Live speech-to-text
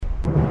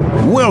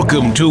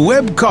Welcome to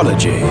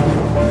Webcology.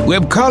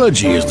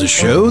 Webcology is the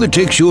show that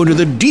takes you into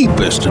the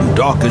deepest and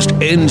darkest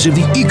ends of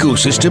the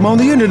ecosystem on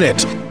the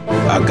internet.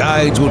 Our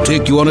guides will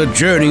take you on a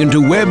journey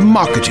into web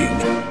marketing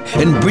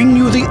and bring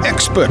you the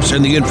experts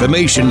and the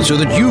information so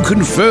that you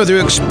can further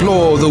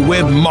explore the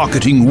web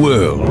marketing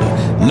world.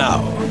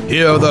 Now,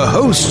 here are the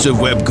hosts of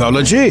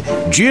Webcology,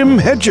 Jim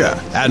Hedger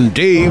and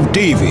Dave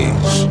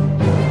Davies.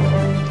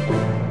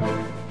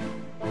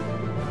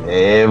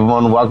 Hey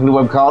everyone, welcome to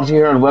Webcology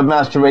here on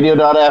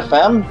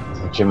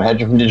WebmasterRadio.fm. Jim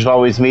Hedger from Digital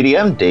Always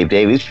Media, Dave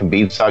Davies from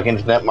Beanstalk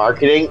Internet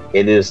Marketing.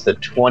 It is the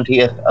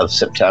 20th of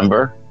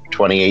September,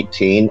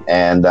 2018,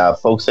 and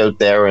folks out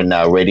there in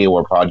radio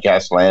or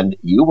podcast land,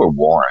 you were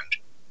warned.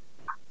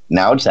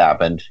 Now it's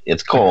happened,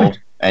 it's cold,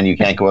 and you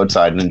can't go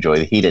outside and enjoy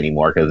the heat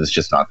anymore because it's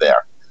just not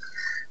there.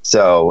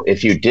 So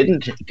if you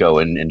didn't go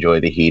and enjoy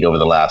the heat over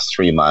the last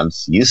 3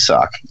 months, you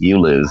suck, you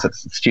lose,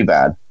 it's too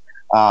bad.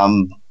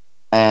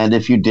 And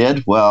if you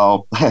did,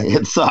 well,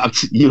 it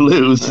sucks. You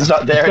lose. It's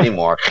not there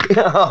anymore.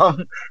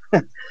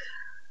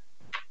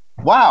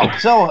 Wow.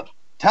 So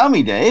tell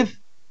me, Dave,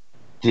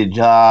 did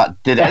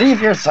any of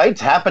your sites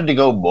happen to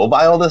go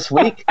mobile this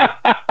week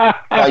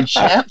by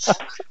chance?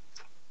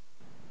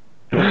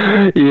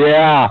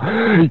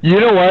 Yeah. You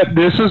know what?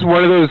 This is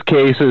one of those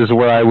cases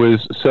where I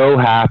was so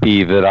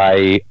happy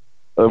that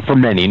for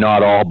many,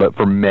 not all, but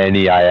for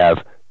many, I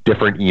have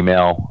different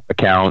email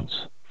accounts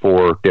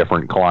for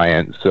different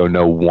clients, so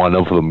no one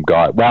of them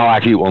got, well,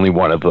 actually only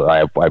one of them, I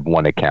have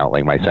one account,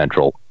 like my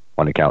central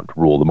one account to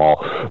rule them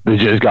all, they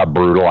just got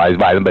brutalized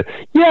by them. But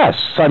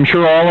yes, I'm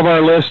sure all of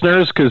our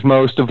listeners, because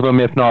most of them,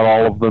 if not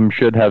all of them,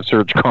 should have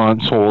Search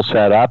Console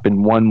set up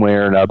in one way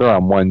or another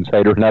on one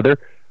site or another.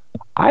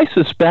 I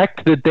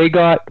suspect that they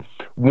got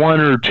 1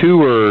 or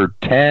 2 or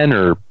 10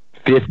 or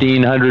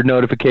 1,500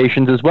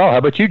 notifications as well. How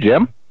about you,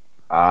 Jim?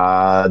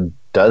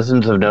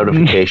 Dozens of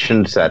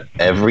notifications at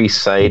every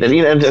site, and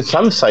even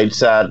some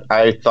sites that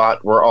I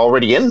thought were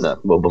already in the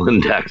mobile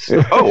index.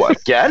 Oh,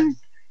 again?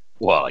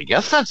 Well, I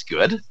guess that's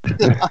good.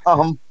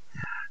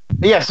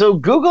 Yeah. So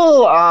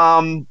Google,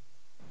 I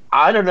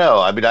don't know.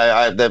 I mean,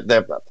 I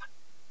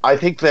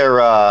think they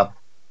wore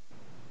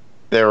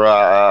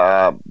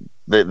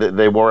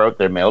out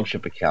their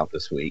MailChimp account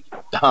this week.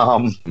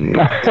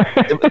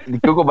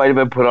 Google might have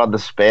been put on the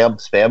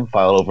spam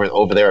file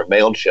over there at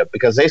MailChimp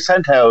because they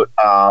sent out.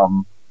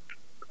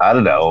 I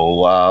don't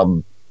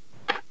know.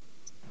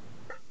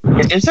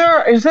 Is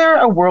there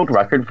a world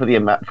record for the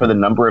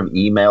number of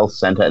emails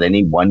sent at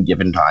any one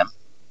given time?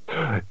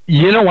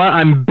 You know what?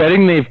 I'm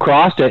betting they've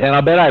crossed it, and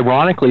I bet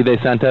ironically they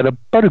sent out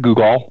about a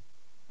Google.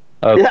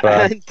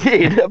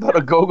 Indeed, about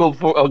a Google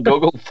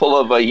full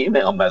of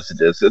email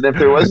messages. And if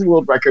there was a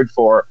world record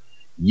for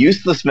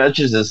useless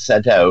messages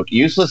sent out,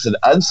 useless and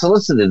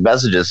unsolicited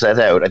messages sent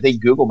out, I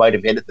think Google might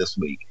have hit it this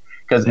week.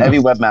 Because every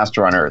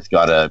webmaster on earth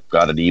got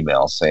an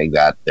email saying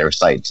that their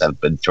sites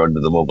have been thrown to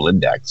the mobile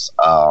index.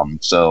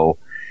 So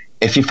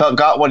if you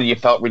got one and you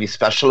felt really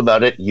special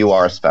about it, you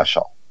are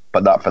special,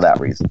 but not for that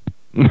reason.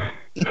 Well,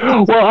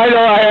 I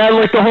know. I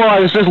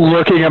was just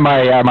looking at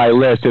my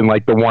list, and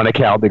like the one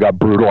account that got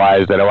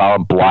brutalized, and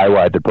Alan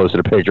Blywad that posted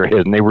a picture of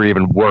his, and they were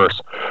even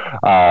worse.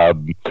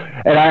 And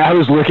I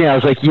was looking, I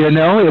was like,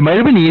 it might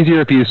have been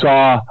easier if you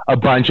saw a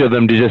bunch of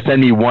them to just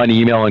send me one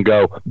email and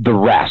go, the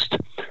rest.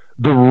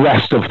 The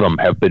rest of them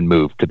have been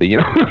moved to the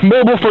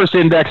mobile first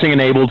indexing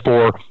enabled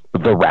for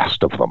the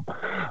rest of them.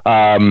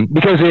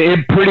 Because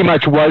it pretty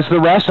much was the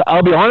rest.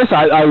 I'll be honest,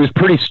 I was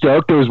pretty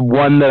stoked. There was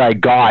one that I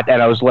got,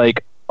 and I was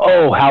like,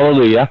 oh,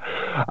 hallelujah.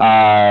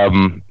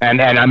 And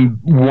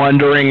I'm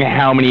wondering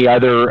how many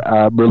other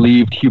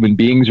relieved human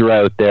beings are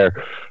out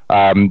there,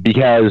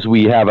 because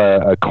we have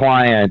a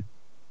client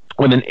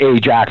with an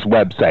Ajax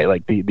website.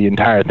 Like the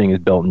entire thing is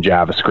built in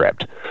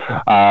JavaScript.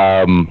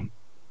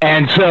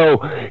 And so,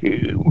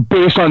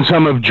 based on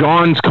some of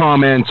John's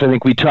comments, I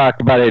think we talked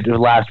about it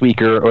last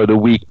week or the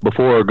week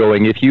before,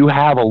 going, if you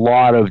have a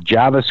lot of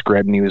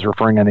JavaScript, and he was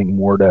referring, I think,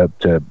 more to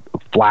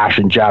Flash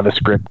and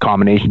JavaScript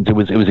combinations. It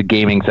was a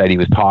gaming site he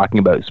was talking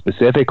about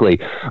specifically.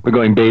 We're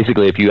going,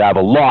 basically, if you have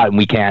a lot and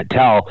we can't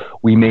tell,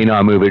 we may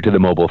not move it to the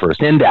mobile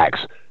first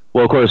index.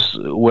 Well, of course,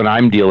 when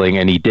I'm dealing,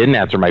 and he didn't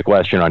answer my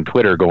question on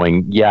Twitter,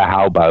 going, yeah,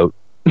 how about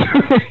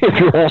if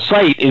your whole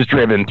site is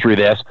driven through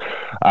this?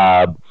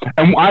 And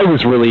I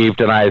was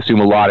relieved, and I assume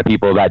a lot of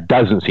people, that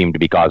doesn't seem to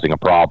be causing a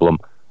problem.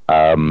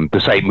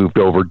 The site moved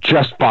over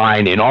just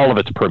fine in all of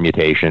its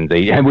permutations,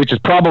 which is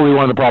probably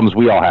one of the problems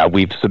we all have.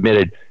 We've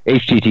submitted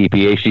HTTP,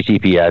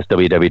 HTTPS,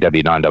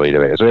 www,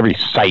 non-www. So every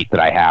site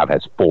that I have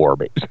has 4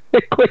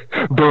 basically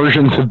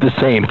versions of the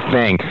same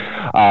thing.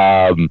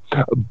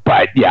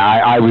 But yeah,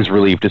 I was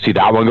relieved to see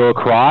that one go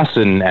across,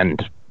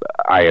 and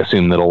I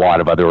assume that a lot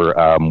of other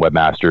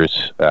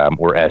webmasters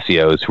or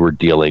SEOs who are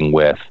dealing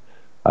with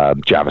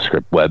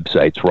JavaScript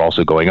websites were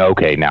also going,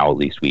 okay, now at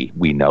least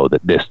we know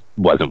that this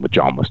wasn't what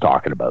John was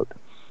talking about.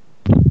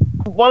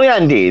 Well, yeah,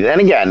 indeed.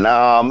 And again,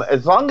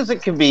 as long as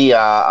it can be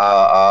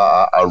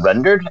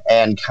rendered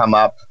and come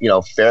up,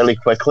 fairly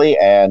quickly,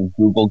 and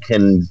Google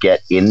can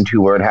get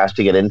into where it has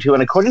to get into,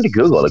 and according to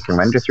Google, it can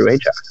render through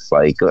Ajax.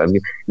 Like, I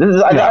mean, this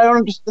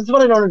is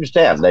what I don't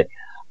understand.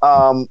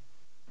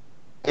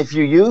 If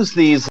you use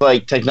these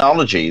like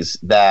technologies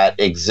that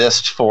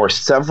exist for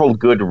several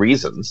good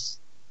reasons,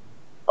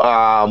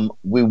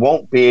 we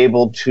won't be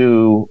able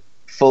to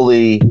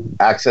fully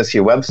access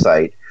your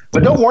website.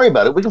 But don't worry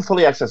about it. We can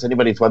fully access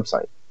anybody's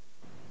website.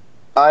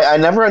 I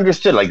never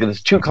understood. Like, there's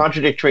two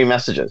contradictory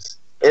messages.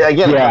 It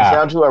comes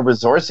down to a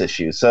resource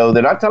issue. So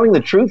they're not telling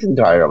the truth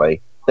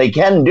entirely. They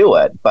can do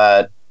it,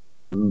 but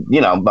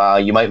you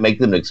might make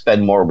them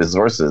expend more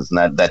resources,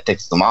 and that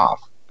ticks them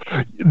off.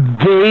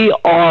 They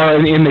are,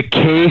 in the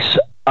case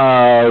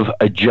of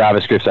a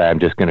JavaScript site, I'm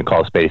just going to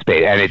call spade a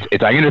spade, and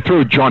it's I'm going to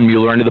throw John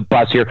Mueller under the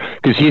bus here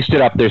because he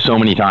stood up there so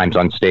many times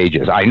on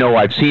stages. I know,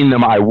 I've seen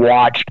them. I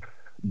watched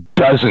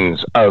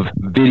dozens of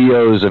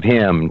videos of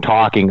him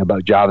talking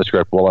about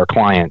JavaScript while our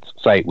client's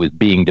site was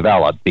being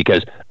developed,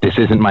 because this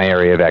isn't my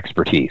area of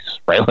expertise,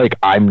 right? Like,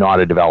 I'm not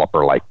a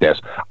developer like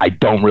this. I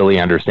don't really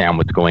understand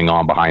what's going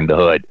on behind the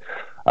hood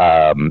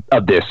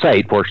of this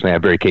site. Fortunately,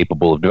 I'm very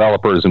capable of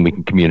developers, and we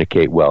can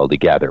communicate well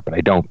together. But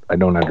I don't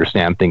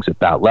understand things at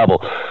that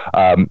level.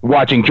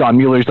 Watching John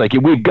Mueller's like,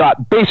 we've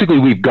got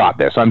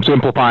this. I'm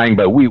simplifying,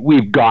 but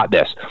we've got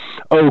this.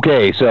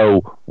 Okay,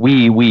 so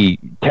we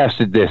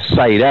tested this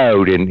site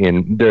out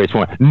in various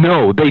forms.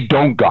 No, they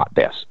don't got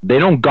this. They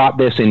don't got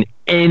this in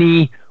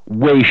any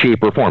way,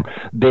 shape, or form.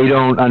 They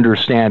don't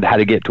understand how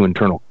to get to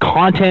internal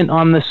content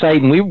on the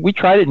site, and we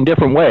tried it in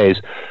different ways.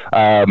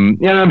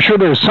 And I'm sure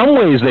there's some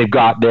ways they've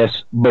got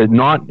this, but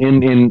not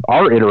in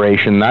our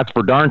iteration. That's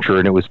for darn sure.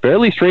 And it was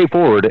fairly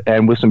straightforward,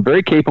 and with some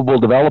very capable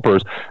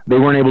developers, they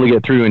weren't able to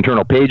get through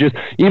internal pages.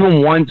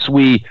 Even once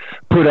we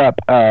put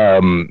up,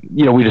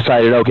 we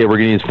decided, okay, we're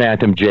going to use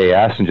Phantom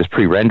JS and just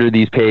pre-render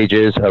these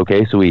pages.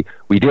 Okay, so we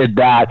did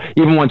that.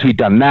 Even once we'd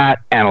done that,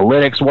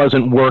 analytics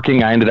wasn't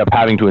working. I ended up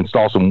having to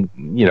install some,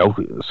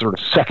 sort of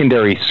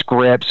secondary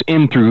scripts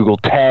in through Google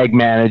Tag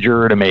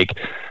Manager to make,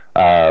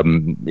 to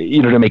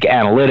make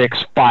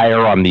analytics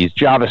fire on these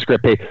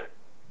JavaScript pages.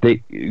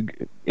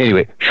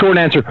 Anyway, short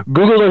answer,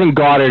 Google hasn't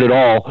got it at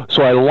all.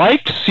 So I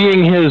liked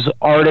seeing his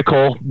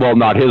article, well,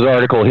 not his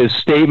article, his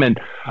statement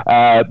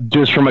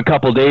just from a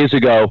couple days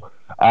ago.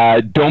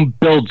 Don't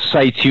build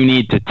sites you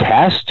need to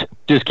test.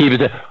 Just keep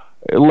it.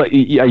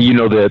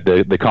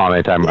 The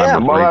comment I'm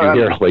referring to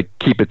here. Like,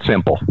 keep it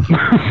simple.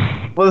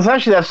 Well,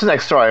 that's the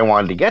next story I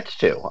wanted to get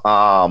to.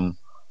 And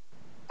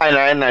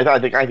I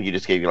think you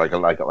just gave you like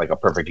a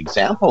perfect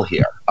example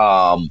here.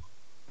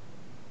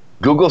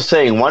 Google's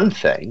saying one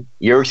thing,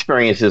 your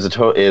experience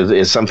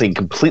is something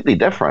completely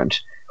different.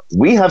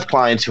 We have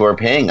clients who are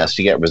paying us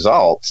to get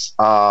results,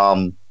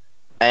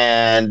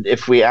 and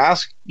if we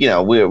ask,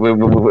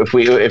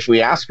 if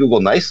we ask Google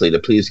nicely to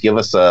please give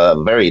us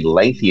a very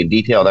lengthy and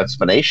detailed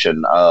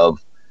explanation of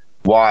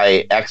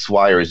why X,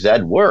 Y, or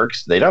Z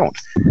works, they don't.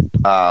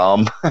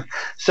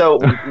 So,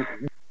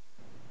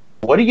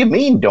 what do you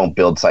mean? Don't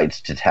build sites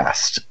to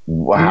test?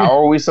 How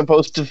are we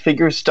supposed to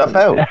figure stuff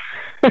out?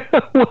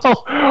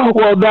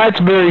 well, that's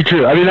very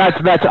true. I mean, that's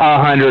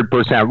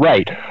 100%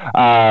 right.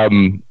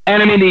 And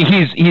I mean,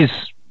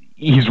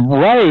 he's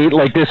right.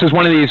 Like, this is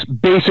one of these,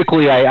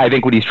 basically, I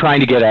think what he's trying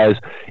to get at is,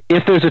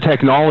 if there's a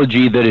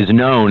technology that is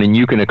known and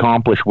you can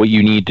accomplish what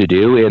you need to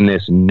do in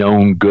this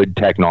known good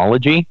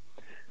technology,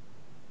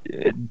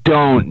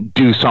 don't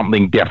do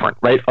something different,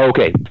 right?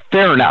 Okay,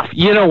 fair enough.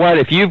 You know what?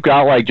 If you've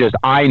got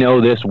I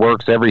know this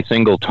works every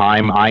single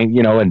time,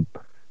 and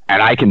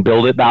I can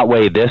build it that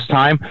way this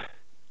time,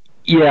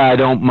 yeah,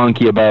 don't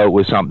monkey about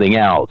with something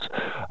else.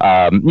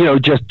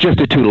 Just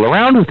to tootle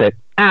around with it.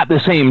 At the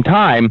same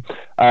time,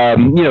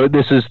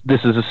 this is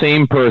the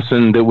same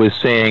person that was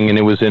saying, and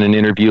it was in an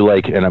interview,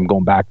 and I'm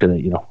going back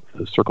to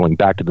circling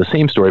back to the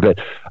same story, but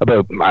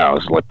about, I don't know,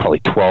 it was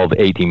probably 12,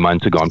 18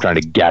 months ago. I'm trying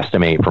to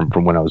guesstimate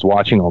from when I was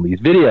watching all these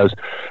videos.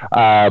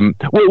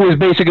 It was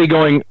basically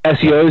going,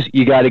 SEOs,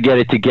 you got to get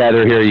it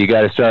together here. You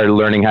got to start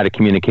learning how to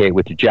communicate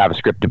with your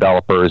JavaScript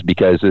developers,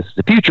 because this is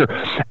the future.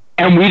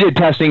 And we did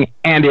testing,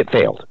 and it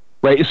failed.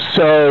 Right,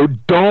 so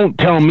don't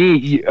tell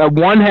me. On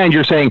one hand,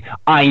 you're saying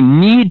I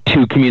need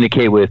to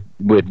communicate with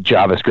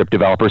JavaScript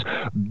developers.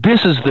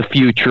 This is the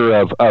future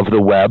of the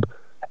web,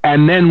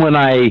 and then when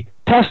I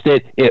test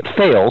it, it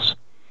fails.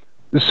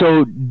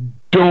 So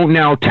don't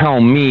now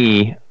tell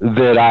me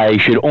that I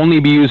should only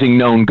be using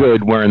known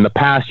good, where in the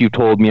past you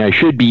told me I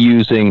should be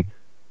using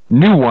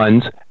new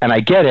ones, and I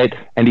get it,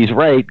 and he's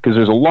right, because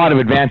there's a lot of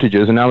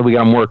advantages, and now that we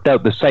got them worked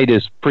out, the site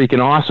is freaking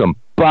awesome.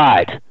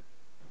 But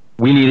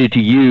we needed to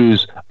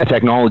use a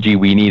technology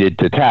we needed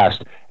to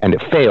test, and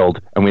it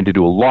failed, and we had to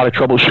do a lot of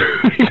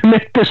troubleshooting to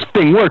make this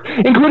thing work,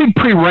 including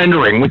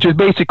pre-rendering, which is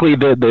basically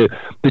the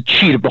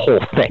cheat of the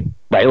whole thing,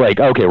 right? Like,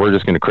 okay, we're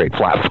just going to create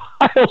flat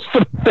files for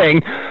the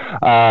thing,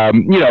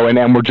 and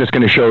we're just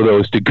going to show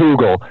those to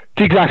Google. It's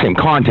the exact same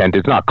content.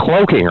 It's not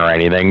cloaking or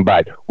anything,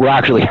 but we're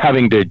actually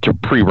having to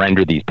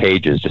pre-render these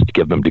pages just to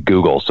give them to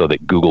Google so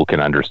that Google can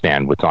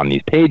understand what's on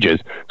these pages.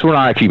 So we're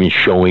not actually even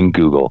showing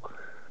Google,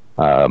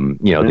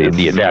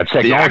 the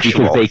technology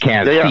because they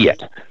can't see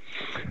it.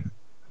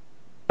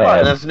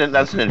 Well,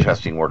 that's an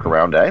interesting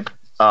workaround, eh?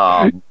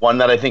 One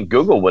that I think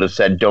Google would have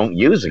said don't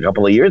use a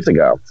couple of years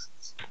ago.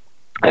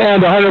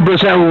 And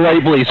 100%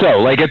 rightfully so.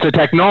 Like, it's a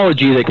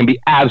technology that can be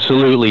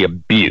absolutely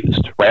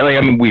abused, right? Like,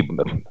 I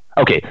mean,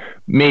 okay,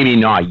 maybe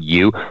not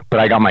you, but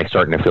I got my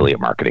start in affiliate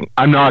marketing.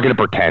 I'm not going to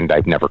pretend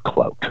I've never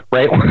cloaked,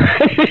 right?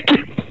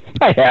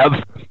 I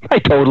have. I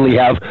totally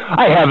have.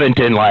 I haven't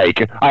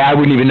I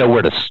wouldn't even know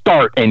where to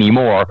start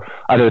anymore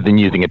other than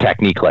using a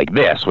technique like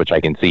this, which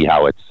I can see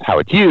how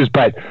it's used.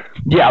 But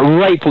yeah,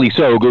 rightfully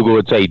so, Google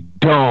would say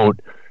don't.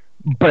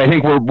 But I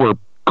think we're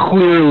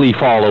clearly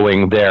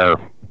following their,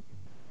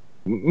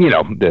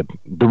 the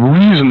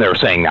reason they're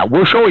saying that.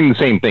 We're showing the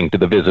same thing to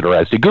the visitor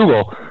as to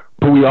Google,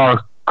 but we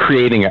are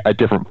creating a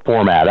different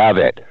format of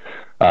it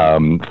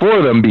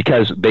for them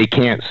because they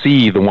can't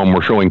see the one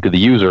we're showing to the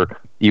user,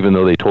 even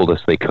though they told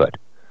us they could.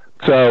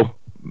 So,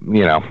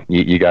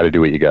 you got to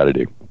do what you got to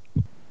do.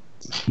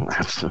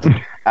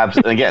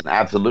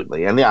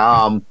 Absolutely. And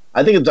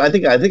I think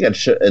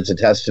it's a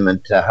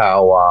testament to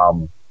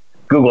how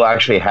Google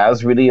actually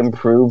has really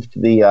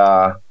improved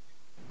the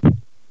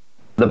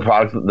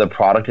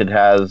product it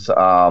has,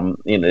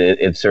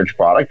 its search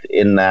product,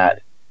 in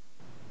that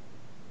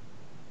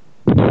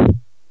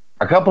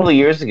a couple of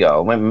years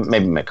ago,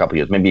 maybe a couple of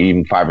years, maybe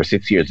even 5 or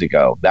 6 years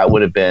ago, that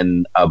would have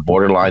been a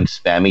borderline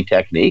spammy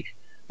technique.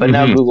 But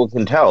now Google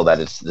can tell that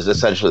it's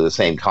essentially the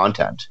same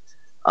content,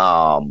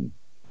 and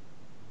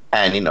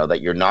that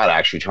you're not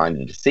actually trying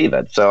to deceive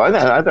it. So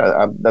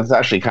I that's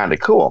actually kind of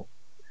cool.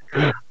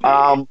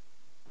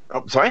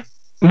 Sorry?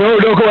 No,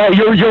 go ahead.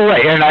 You're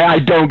right, and I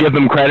don't give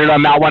them credit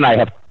on that one. I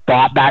have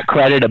thought that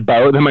credit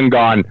about them and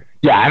gone,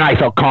 yeah, and I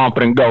felt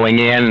confident going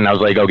in, and I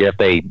was like, okay, if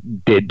they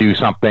did do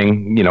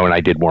something, and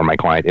I did warn my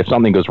client, if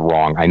something goes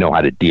wrong, I know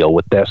how to deal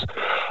with this.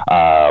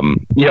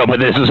 But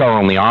this is our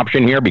only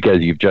option here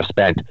because you've just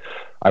spent,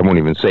 I won't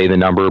even say the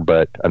number,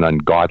 but an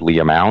ungodly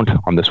amount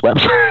on this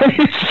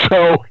website.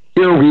 So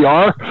here we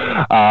are.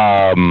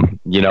 I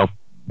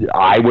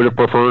would have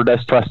preferred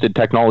as trusted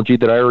technology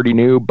that I already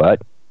knew,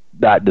 but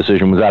that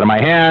decision was out of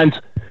my hands.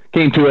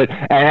 Came to it,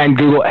 and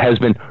Google has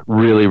been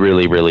really,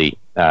 really, really,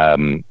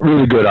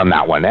 really good on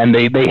that one. And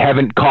they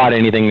haven't caught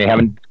anything. They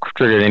haven't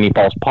triggered any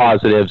false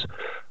positives.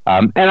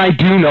 And I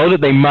do know that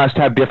they must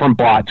have different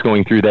bots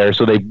going through there,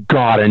 so they've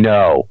got to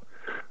know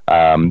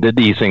that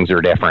these things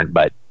are different.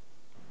 But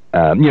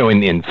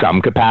in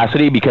some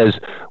capacity, because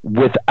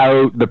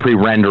without the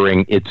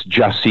pre-rendering, it's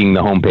just seeing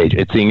the homepage.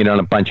 It's seeing it on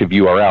a bunch of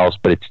URLs,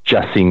 but it's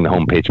just seeing the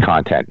homepage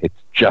content. It's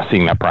just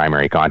seeing that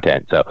primary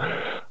content. So,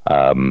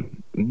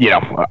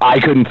 I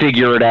couldn't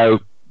figure it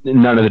out.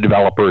 None of the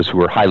developers who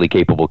were highly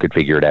capable could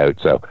figure it out.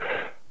 So,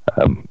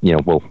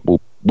 we'll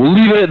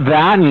leave it at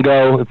that and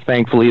go.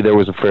 Thankfully, there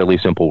was a fairly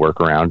simple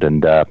workaround,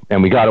 and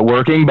we got it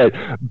working. But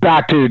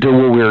back to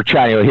what we were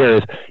chatting about here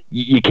is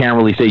you can't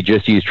really say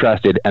just use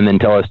trusted and then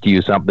tell us to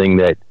use something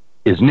that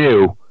is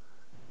new.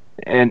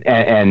 And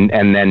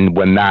then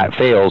when that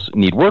fails,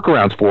 need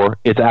workarounds for,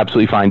 it's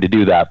absolutely fine to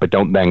do that. But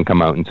don't then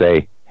come out and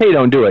say, hey,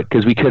 don't do it,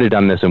 because we could have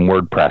done this in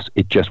WordPress.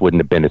 It just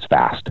wouldn't have been as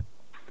fast.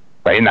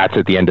 Right? And that's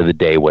at the end of the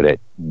day what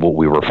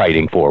we were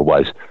fighting for,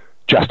 was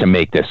just to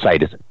make this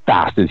site as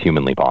fast as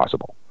humanly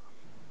possible.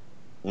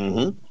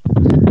 Mm-hmm.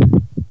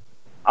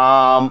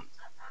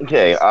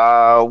 Okay.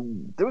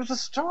 There was a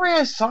story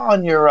I saw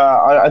on your.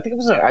 I think it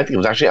was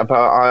actually up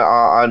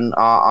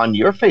on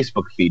your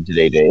Facebook feed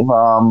today, Dave.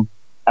 And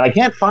I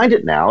can't find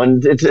it now.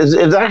 And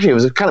it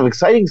was a kind of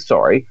exciting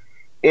story.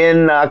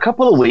 In a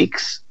couple of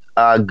weeks,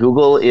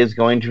 Google is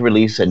going to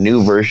release a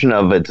new version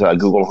of its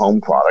Google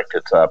Home product.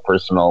 It's a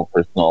personal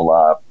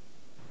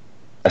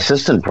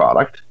assistant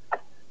product.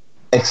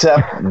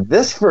 Except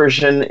this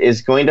version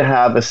is going to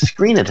have a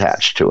screen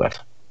attached to it.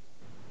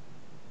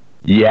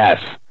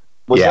 Yes.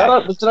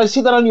 Did I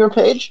see that on your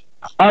page?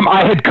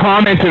 I had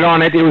commented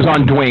on it. It was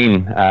on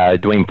Dwayne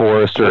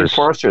Forrester's. Dwayne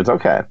Forrester's,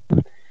 okay.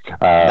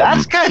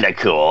 That's kind of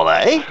cool,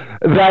 eh?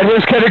 That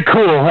is kind of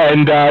cool.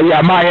 And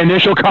my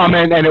initial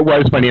comment, and it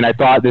was funny, and I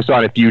thought this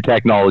on a few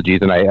technologies,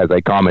 and as I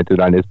commented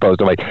on his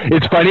post, I'm like,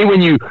 it's funny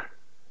when you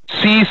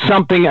see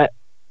something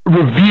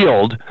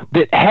revealed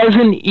that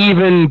hasn't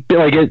even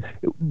been,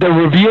 they're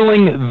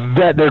revealing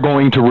that they're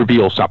going to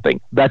reveal something.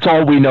 That's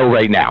all we know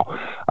right now.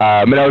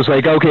 And I was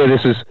like, okay,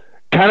 this is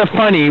kind of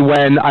funny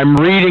when I'm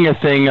reading a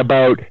thing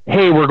about,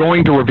 hey, we're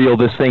going to reveal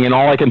this thing, and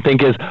all I can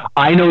think is,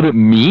 I know that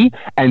me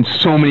and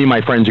so many of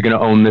my friends are going to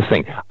own this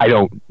thing. I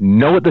don't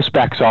know what the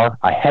specs are.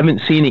 I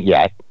haven't seen it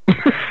yet.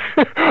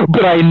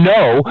 But I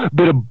know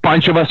that a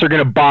bunch of us are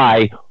going to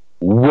buy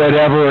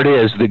whatever it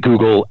is that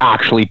Google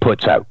actually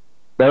puts out.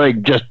 They're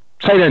like just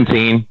sight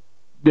unseen.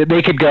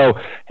 They could go,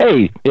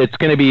 hey, it's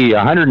going to be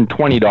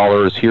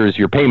 $120. Here's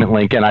your payment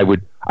link, and I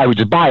would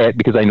just buy it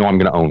because I know I'm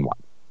going to own one.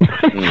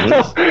 Mm-hmm.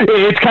 So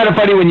it's kind of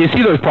funny when you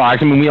see those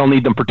products. I mean, we all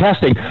need them for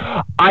testing.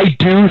 I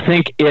do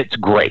think it's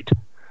great.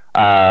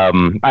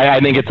 I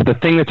think it's the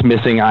thing that's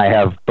missing. I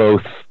have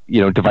both,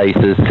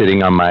 devices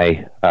sitting on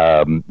my,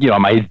 on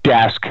my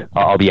desk.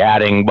 I'll be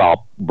adding,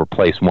 well,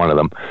 replace one of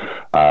them.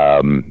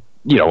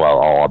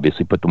 I'll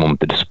obviously put the one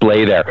with the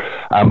display there.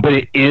 But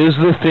it is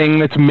the thing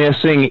that's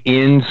missing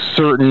in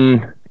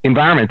certain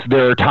environments.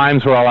 There are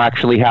times where I'll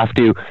actually have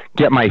to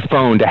get my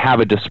phone to have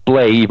a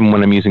display even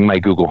when I'm using my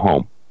Google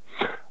Home.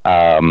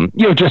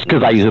 Just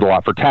because I use it a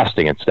lot for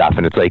testing and stuff.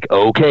 And it's like,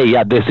 okay,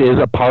 yeah, this is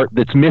a part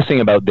that's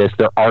missing about this.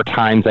 There are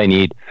times I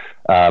need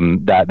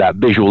that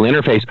visual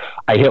interface.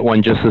 I hit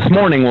one just this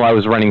morning while I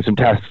was running some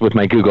tests with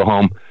my Google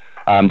Home,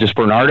 just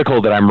for an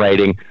article that I'm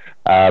writing,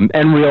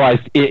 and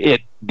realized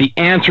the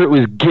answer it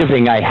was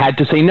giving, I had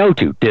to say no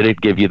to. Did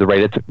it give you the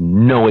right answer?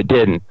 No, it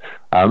didn't.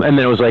 And then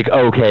it was like,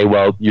 okay,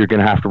 well, you're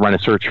going to have to run a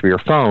search for your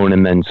phone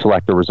and then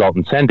select the result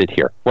and send it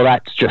here. Well,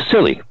 that's just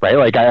silly, right?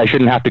 Like I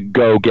shouldn't have to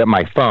go get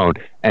my phone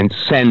and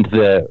send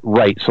the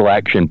right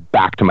selection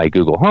back to my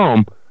Google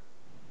Home.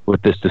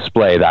 With this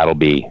display, that'll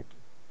be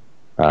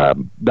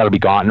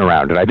gotten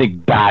around. And I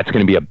think that's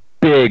going to be a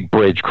big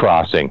bridge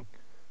crossing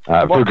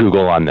for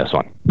Google on this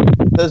one.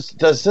 Does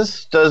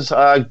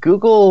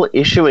Google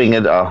issuing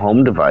it a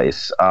home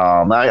device?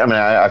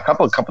 A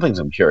couple things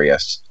I'm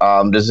curious.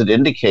 Does it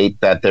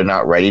indicate that they're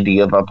not ready to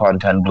give up on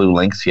 10 blue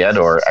links yet,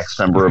 or X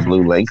number of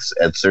blue links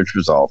at search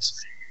results?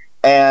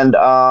 And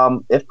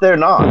if they're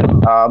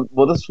not,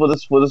 will this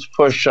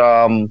push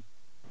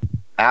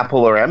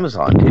Apple or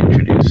Amazon to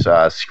introduce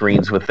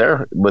screens with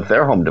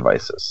their home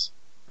devices?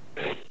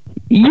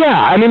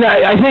 Yeah, I mean,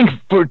 I think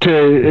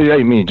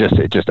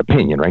just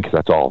opinion, right? Because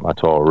that's all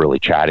we're really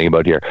chatting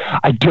about here.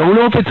 I don't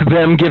know if it's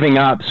them giving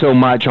up so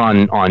much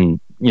on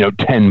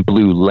 10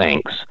 blue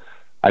links.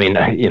 I mean,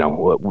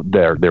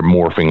 they're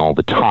morphing all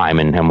the time,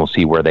 and we'll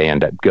see where they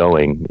end up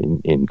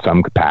going in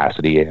some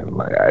capacity.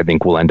 I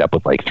think we'll end up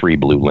with like 3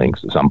 blue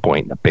links at some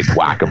point, and a big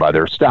whack of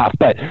other stuff.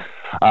 But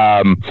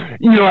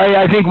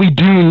I think we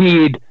do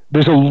need.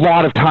 There's a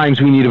lot of times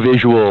we need a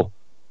visual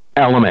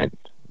element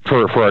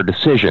for our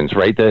decisions,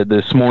 right?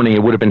 This morning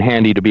it would have been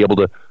handy to be able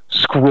to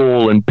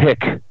scroll and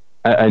pick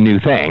a new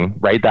thing,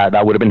 right?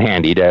 That would have been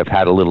handy to have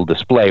had a little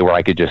display where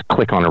I could just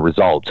click on a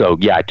result. So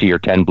yeah, to your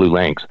 10 blue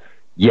links,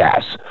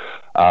 yes.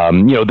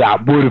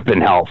 That would have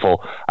been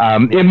helpful.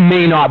 It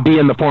may not be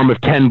in the form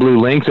of 10 blue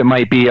links. It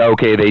might be,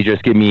 okay, they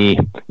just give me,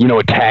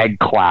 a tag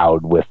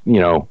cloud with,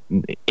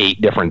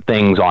 8 different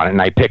things on it.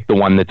 And I pick the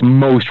one that's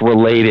most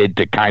related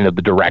to kind of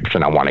the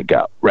direction I want to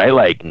go, right?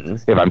 Like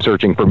if I'm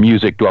searching for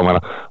music, do I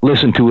want to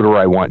listen to it, or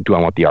do I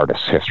want the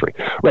artist's history,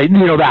 right?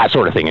 That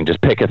sort of thing, and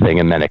just pick a thing,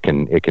 and then it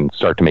can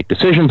start to make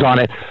decisions on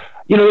it.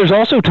 There's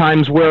also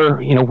times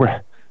where,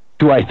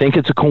 do I think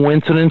it's a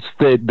coincidence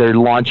that they're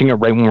launching it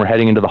right when we're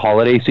heading into the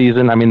holiday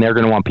season? I mean, they're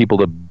going to want people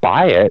to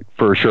buy it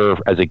for sure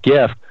as a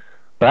gift,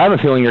 but I have a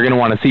feeling you're going to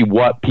want to see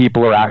what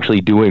people are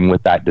actually doing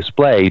with that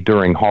display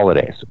during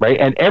holidays, right?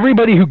 And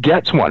everybody who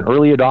gets one,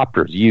 early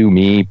adopters, you,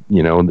 me,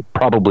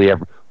 probably a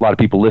lot of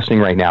people listening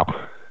right now,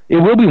 it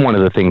will be one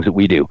of the things that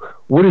we do.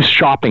 What does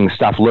shopping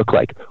stuff look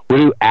like? What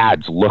do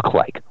ads look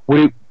like?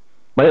 What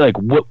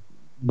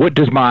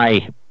does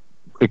my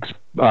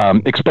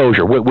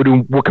exposure?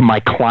 What can my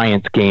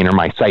clients gain or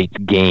my sites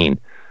gain?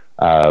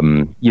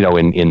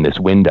 In this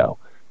window,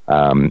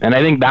 and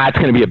I think that's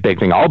going to be a big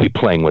thing I'll be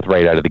playing with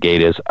right out of the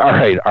gate. Is all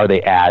right? Are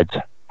they ads?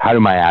 How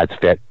do my ads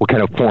fit? What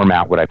kind of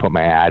format would I put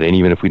my ad in?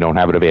 Even if we don't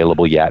have it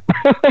available yet,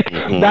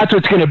 that's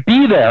what's going to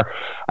be there.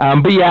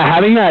 But yeah,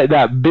 having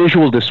that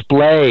visual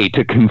display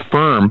to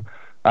confirm.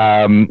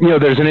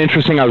 There's an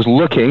interesting. I was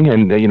looking,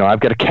 and I've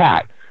got a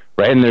cat.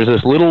 Right, and there's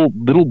this little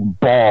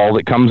ball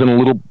that comes in a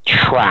little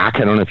track. I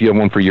don't know if you have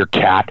one for your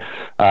cat,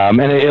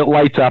 and it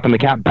lights up, and the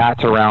cat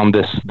bats around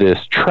this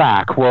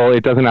track. Well,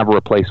 it doesn't have a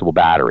replaceable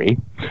battery,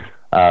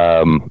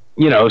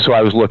 So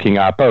I was looking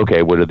up.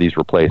 Okay, what do these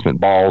replacement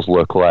balls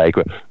look like?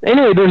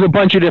 Anyway, there's a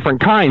bunch of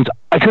different kinds.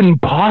 I couldn't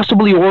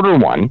possibly order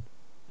one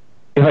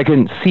if I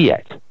couldn't see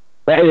it.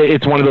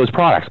 It's one of those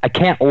products. I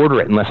can't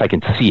order it unless I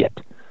can see it.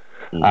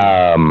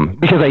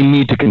 Because I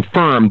need to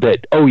confirm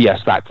that, oh yes,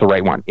 that's the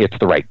right one. It's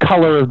the right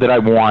color that I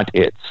want.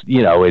 It's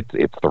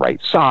it's the right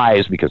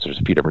size, because there's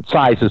a few different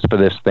sizes for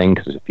this thing,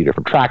 because there's a few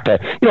different track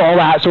types, all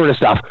that sort of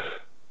stuff.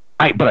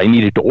 But I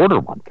needed to order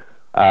one.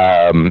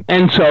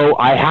 And so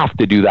I have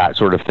to do that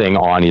sort of thing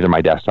on either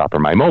my desktop or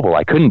my mobile.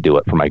 I couldn't do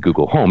it for my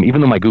Google Home,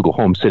 even though my Google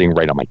Home's sitting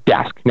right on my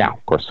desk. Now,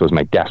 of course, so is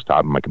my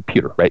desktop and my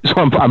computer, right? So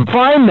I'm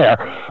fine there,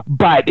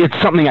 but it's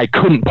something I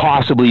couldn't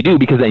possibly do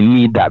because I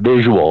need that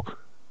visual.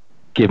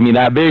 Give me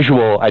that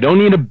visual. I don't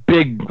need a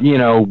big,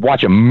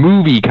 watch a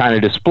movie kind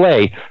of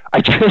display. I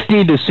just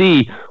need to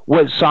see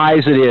what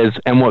size it is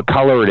and what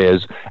color it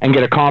is and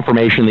get a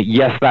confirmation that,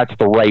 yes, that's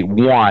the right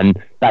one.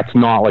 That's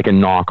not like a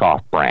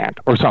knockoff brand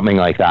or something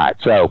like that.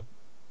 So,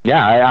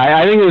 yeah,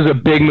 I think it was a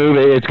big move.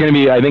 It's going to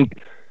be, I think,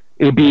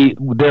 it'd be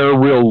their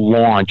real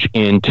launch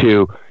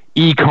into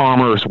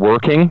e-commerce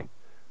working,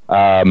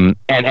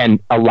 and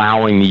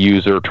allowing the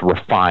user to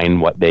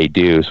refine what they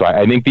do. So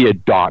I think the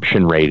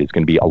adoption rate is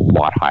going to be a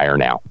lot higher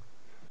now.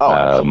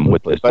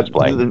 With this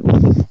display.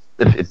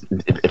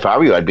 If I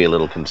were you, I'd be a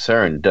little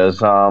concerned. Does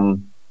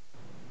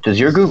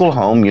your Google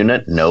Home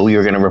unit know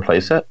you're going to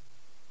replace it?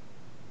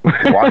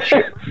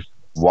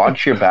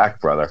 Watch your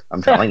back, brother.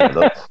 I'm telling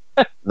you,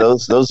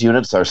 those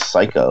units are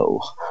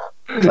psycho.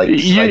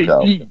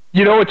 Psycho.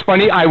 You know what's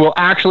funny? I will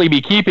actually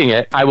be keeping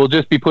it. I will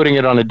just be putting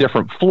it on a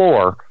different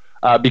floor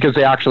because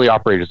they actually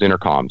operate as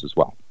intercoms as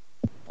well.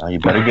 You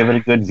better give it a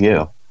good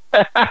view.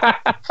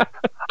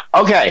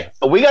 Okay,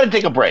 we got to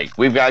take a break.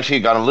 We've actually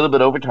got a little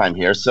bit overtime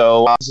here,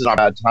 so this is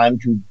our time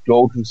to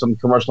go to some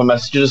commercial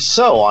messages.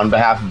 So, on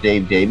behalf of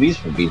Dave Davies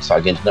from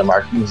Beanstalk Internet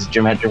Marketing, this is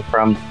Jim Hedger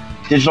from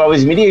Digital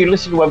Always Media. You're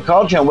listening to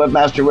Webcology on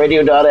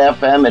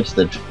webmasterradio.fm. It's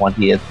the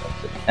 20th of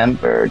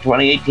September,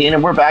 2018,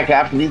 and we're back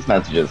after these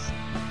messages.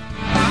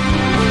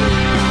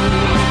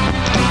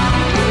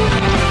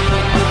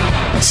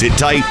 Sit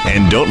tight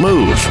and don't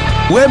move.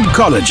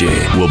 Webcology.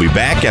 We'll be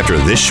back after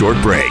this short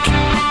break.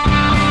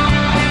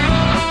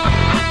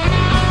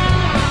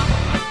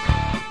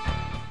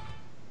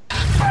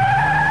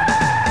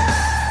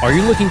 Are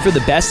you looking for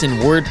the best in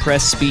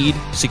WordPress speed,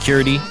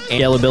 security,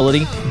 and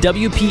scalability?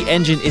 WP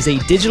Engine is a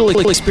digital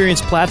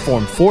experience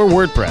platform for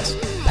WordPress,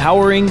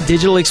 powering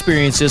digital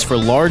experiences for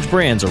large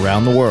brands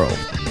around the world.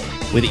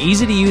 With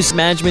easy-to-use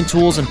management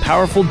tools and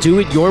powerful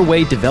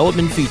do-it-your-way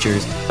development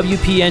features,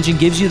 WP Engine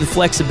gives you the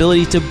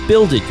flexibility to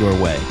build it your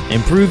way.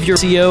 Improve your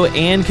SEO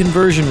and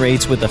conversion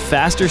rates with a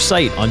faster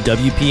site on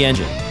WP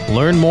Engine.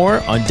 Learn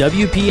more on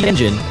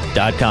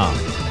WPEngine.com.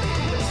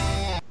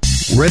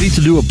 Ready to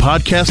do a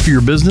podcast for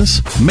your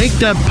business? Make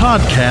that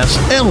podcast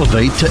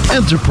elevate to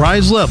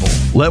enterprise level.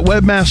 Let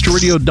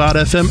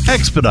webmasterradio.fm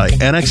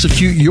expedite and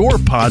execute your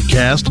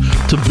podcast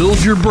to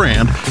build your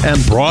brand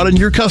and broaden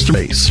your customer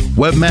base.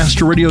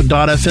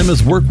 Webmasterradio.fm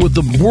has worked with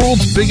the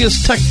world's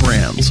biggest tech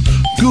brands,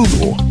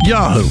 Google,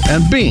 Yahoo,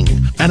 and Bing,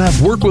 and have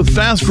worked with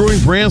fast-growing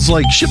brands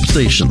like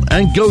ShipStation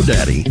and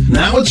GoDaddy.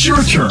 Now it's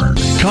your turn.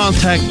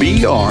 Contact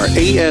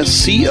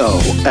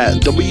BRASCO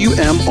at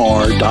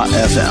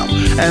WMR.fm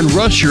and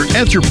rush your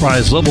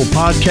enterprise-level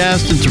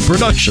podcast into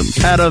production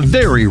at a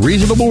very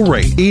reasonable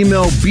rate.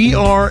 Email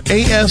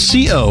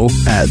BRASCO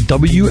at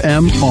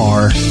WMR.fm.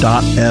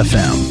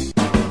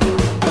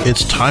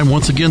 It's time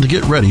once again to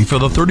get ready for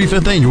the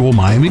 35th Annual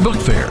Miami Book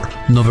Fair,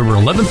 November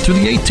 11th to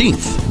the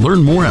 18th.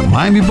 Learn more at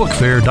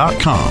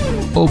MiamiBookFair.com.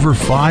 Over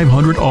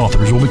 500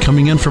 authors will be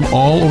coming in from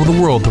all over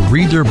the world to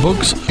read their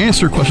books,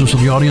 answer questions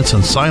from the audience,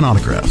 and sign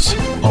autographs.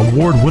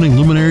 Award-winning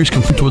luminaries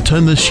confirmed to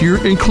attend this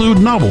year include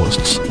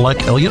novelists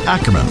like Elliot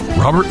Ackerman,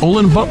 Robert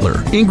Olin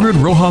Butler,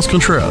 Ingrid Rojas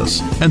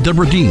Contreras, and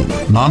Deborah Dean.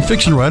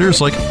 Non-fiction writers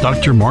like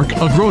Dr. Mark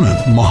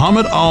Agronin,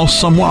 Mohammed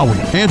Al-Samwawi,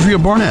 Andrea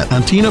Barnett,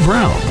 and Tina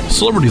Brown.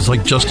 Celebrities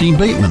like Justine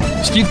Bateman,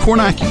 Steve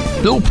Kornacki,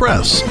 Bill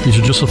Press. These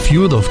are just a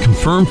few of the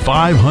confirmed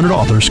 500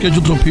 authors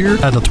scheduled to appear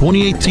at the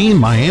 2018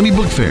 Miami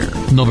Book Fair,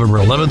 November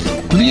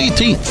 11th to the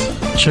 18th.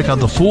 Check out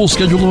the full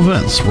schedule of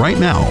events right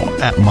now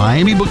at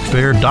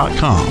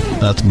MiamiBookFair.com.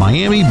 That's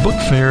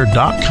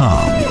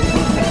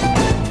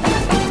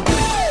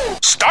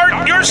MiamiBookFair.com.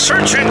 Start your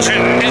search engine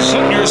and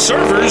put your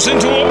servers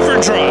into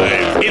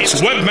overdrive. It's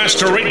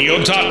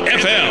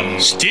WebmasterRadio.fm,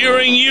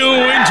 steering you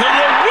into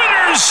the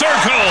winner's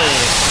circle.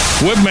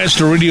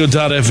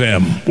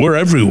 WebmasterRadio.fm, we're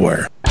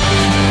everywhere.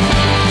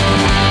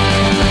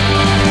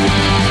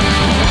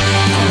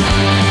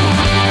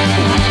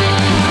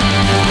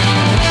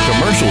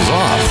 Commercials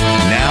off.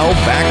 Now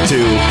back to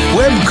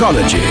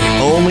Webcology.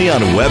 only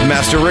on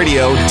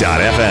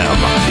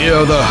WebmasterRadio.fm. Here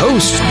are the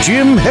hosts,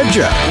 Jim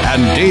Hedger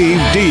and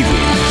Dave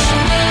Davies.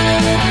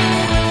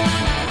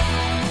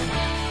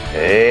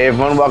 Hey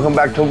everyone, welcome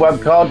back to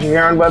Webcology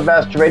here on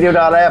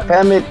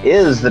WebmasterRadio.fm. It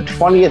is the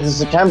 20th of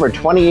September,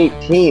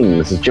 2018.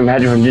 This is Jim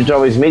Hedger from Digital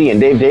Always Media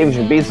and Dave Davies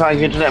from Beanstalk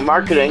Internet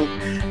Marketing.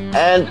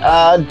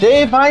 And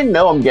Dave, I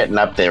know I'm getting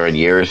up there in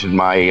years and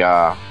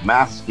my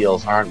math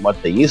skills aren't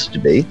what they used to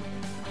be.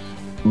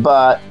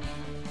 But,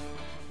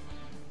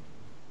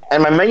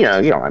 and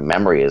my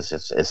memory is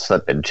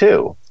slipping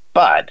too.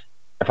 But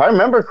if I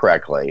remember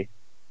correctly,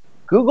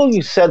 Google,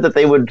 you said that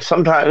they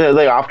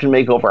often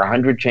make over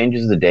 100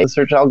 changes a day in the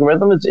search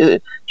algorithm. Do you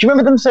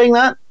remember them saying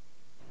that?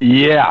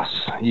 Yes,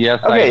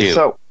 I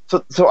do.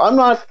 So I'm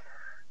not,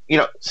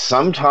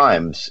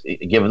 sometimes,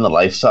 given the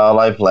lifestyle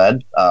I've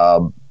led,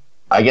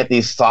 I get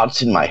these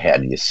thoughts in my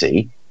head, you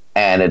see,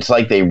 and it's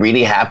like they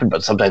really happened,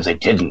 but sometimes they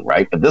didn't,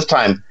 right? But this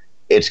time,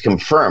 it's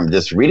confirmed.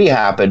 This really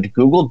happened.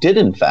 Google did,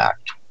 in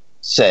fact,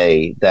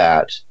 say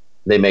that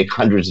they make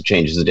hundreds of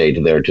changes a day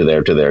to their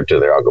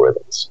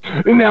algorithms.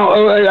 Now,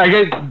 I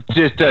guess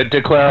just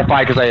to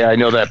clarify, because I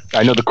know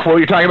the quote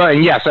you're talking about,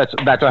 and yes, that's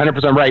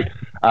 100% right.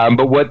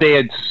 But what they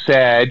had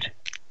said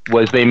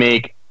was they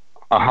make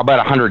about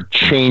 100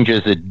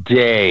 changes a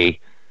day.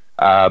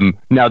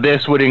 Now,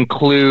 this would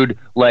include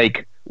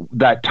like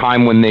that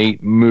time when they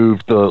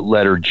moved the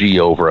letter G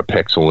over a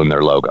pixel in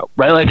their logo,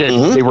 right? Like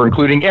they were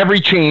including every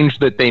change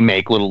that they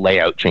make, little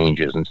layout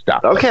changes and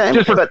stuff. Okay.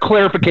 Just for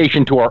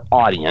clarification to our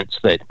audience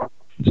that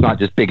it's not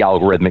just big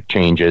algorithmic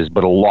changes,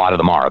 but a lot of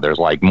them are. There's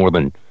a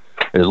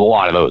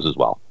lot of those as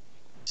well.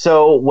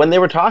 So when they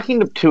were talking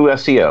to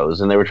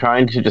SEOs and they were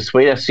trying to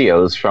dissuade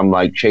SEOs from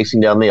like chasing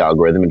down the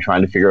algorithm and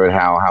trying to figure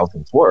out how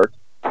things work,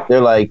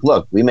 they're like,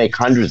 look, we make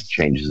hundreds of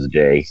changes a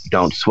day.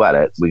 Don't sweat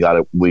it. We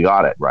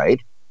got it, right?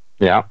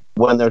 Yeah.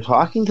 When they're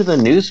talking to the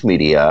news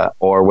media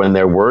or when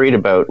they're worried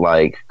about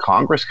like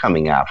Congress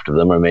coming after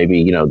them or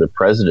maybe, the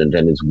president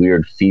and his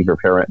weird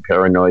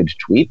paranoid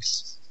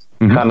tweets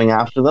coming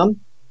after them,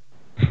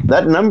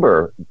 that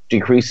number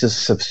decreases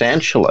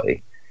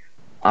substantially.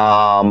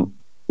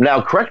 Now,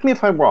 correct me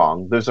if I'm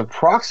wrong. There's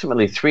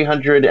approximately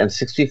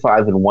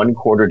 365 and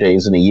 1/4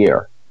 days in a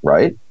year,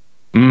 right?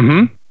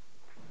 Mm-hmm.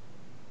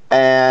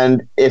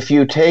 And if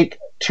you take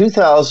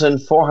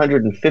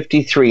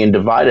 2,453 and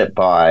divide it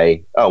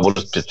by,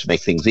 just to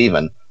make things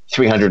even,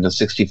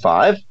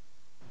 365,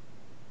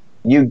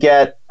 you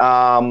get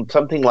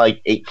something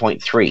like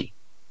 8.3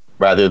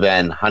 rather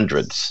than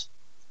hundreds.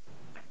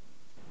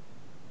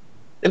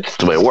 It's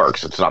the way it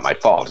works. It's not my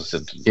fault.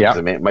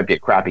 It might be a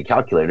crappy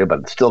calculator,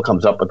 but it still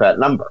comes up with that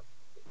number.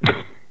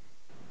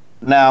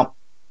 Now,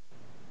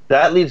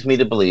 that leads me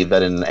to believe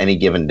that in any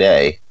given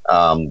day,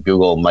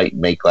 Google might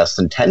make less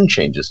than 10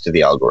 changes to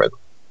the algorithm.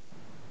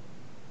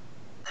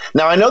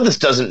 Now, I know this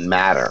doesn't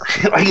matter.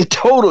 Like, it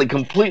totally,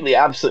 completely,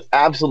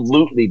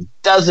 absolutely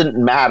doesn't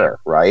matter,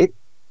 right?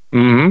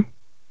 Mm-hmm.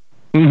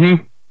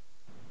 Mm-hmm.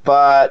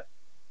 But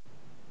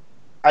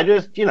I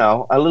just,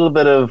 a little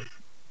bit of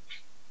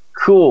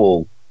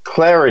cool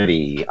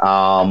clarity,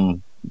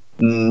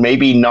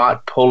 maybe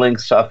not pulling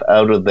stuff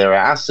out of their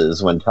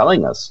asses when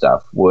telling us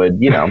stuff would,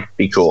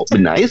 be cool. Be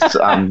nice.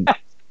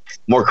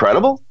 More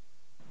credible.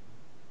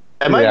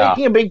 Am I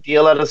making a big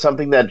deal out of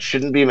something that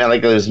shouldn't be?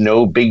 Like, there's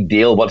no big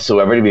deal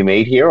whatsoever to be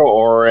made here,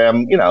 or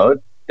am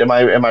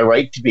I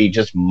right to be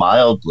just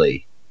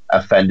mildly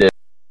offended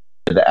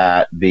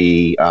at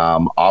the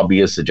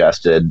obvious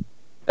suggested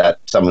that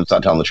someone's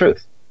not telling the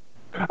truth?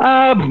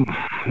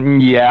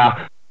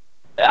 Yeah,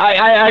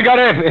 I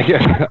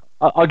gotta.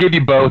 I'll give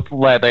you both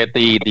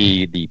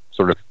the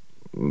sort of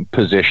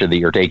position that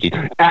you're taking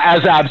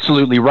as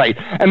absolutely right,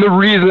 and the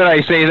reason that I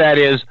say that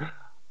is,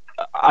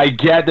 I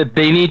get that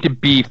they need to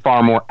be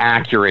far more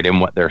accurate in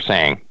what they're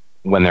saying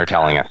when they're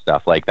telling us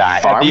stuff like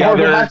that. Far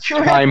more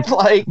accurate? I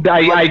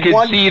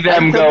could see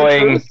them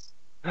going,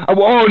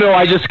 oh no,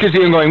 I just could see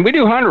them going, we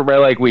do 100, right?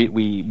 Like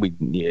we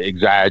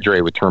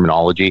exaggerate with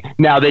terminology.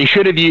 Now they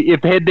should have,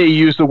 if they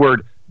used the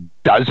word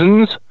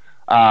dozens,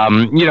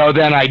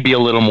 then I'd be a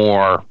little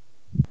more,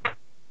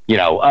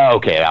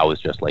 okay, that was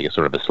just like a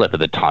sort of a slip of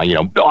the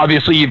tongue.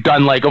 Obviously you've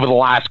done like over the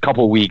last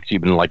couple of weeks,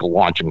 you've been like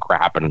launching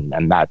crap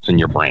and that's in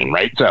your brain,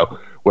 right? So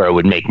where it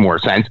would make more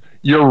sense.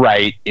 You're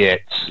right.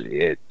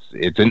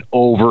 It's an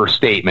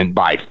overstatement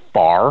by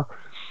far.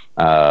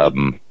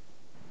 And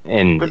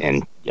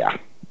yeah.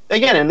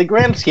 Again, in the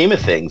grand scheme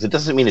of things, it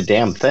doesn't mean a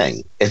damn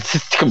thing.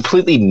 It's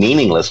completely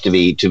meaningless to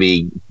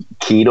be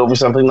keyed over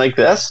something like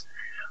this.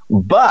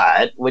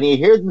 But when you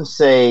hear them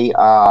say,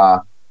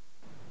 for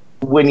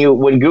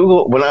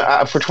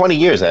 20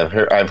 years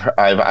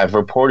I've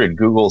reported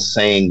Google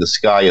saying the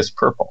sky is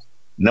purple,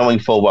 knowing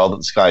full well that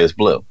the sky is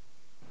blue.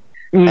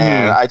 Mm-hmm.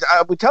 And I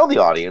would tell the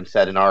audience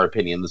that in our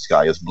opinion the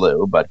sky is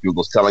blue, but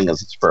Google's telling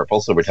us it's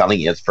purple, so we're telling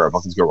you it's purple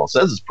because Google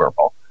says it's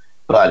purple,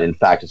 but in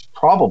fact it's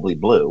probably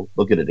blue.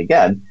 Look at it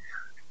again.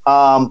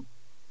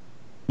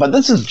 But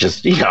this is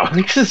just,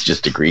 this is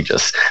just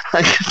egregious.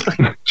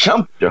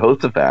 Jump,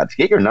 Jehoshaphat,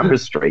 get your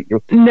numbers straight.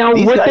 Now,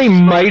 what they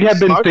might have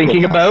been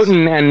thinking about,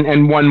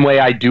 and one way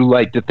I do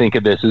like to think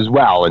of this as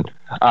well, and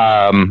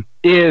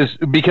is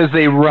because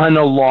they run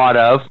a lot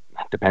of,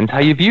 depends how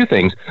you view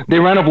things, they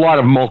run a lot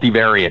of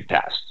multivariate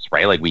tests,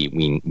 right? Like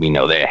we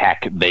know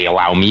that, they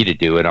allow me to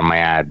do it on my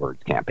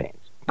AdWords campaigns.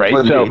 Right.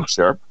 So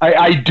sure.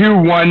 I do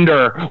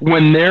wonder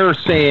when they're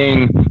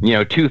saying,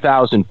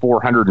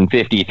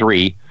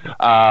 2,453,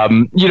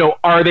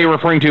 are they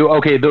referring to,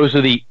 okay, those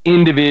are the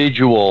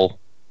individual,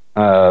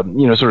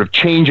 sort of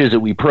changes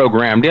that we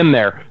programmed in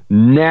there.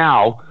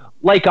 Now,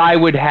 like I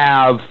would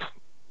have,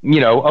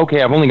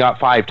 okay, I've only got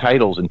 5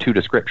 titles and 2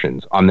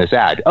 descriptions on this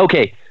ad.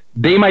 Okay,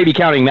 they might be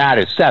counting that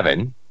as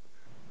 7.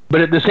 But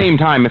at the same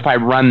time, if I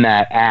run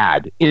that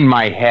ad in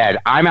my head,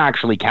 I'm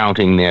actually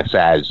counting this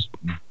as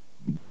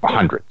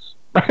hundreds,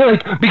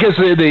 right? Because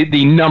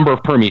the number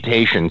of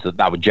permutations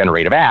that would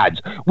generate of ads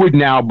would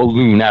now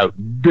balloon out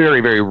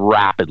very, very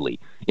rapidly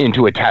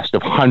into a test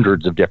of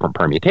hundreds of different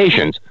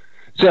permutations.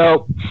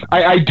 So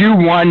I do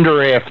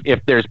wonder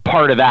if there's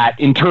part of that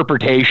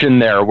interpretation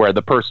there where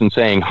the person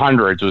saying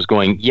hundreds was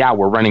going, yeah,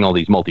 we're running all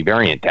these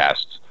multivariant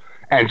tests.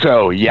 And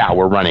so, yeah,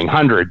 we're running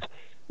hundreds,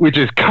 which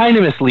is kind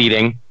of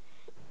misleading.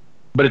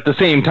 But at the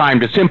same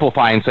time, to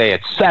simplify and say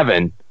it's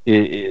 7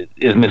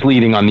 is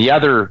misleading on the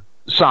other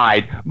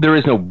side. There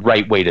is no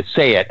right way to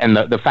say it, and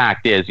the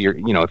fact is,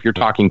 if you're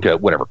talking to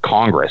whatever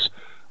Congress,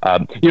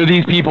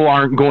 These people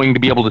aren't going to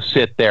be able to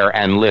sit there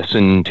and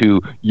listen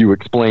to you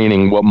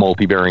explaining what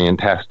multivariate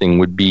testing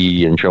would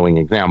be and showing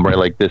an example, right?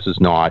 Like, this is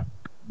not,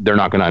 they're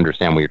not going to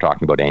understand what you're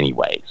talking about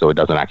anyway, so it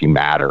doesn't actually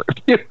matter.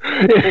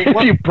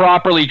 If you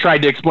properly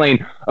tried to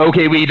explain,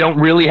 okay, we don't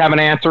really have an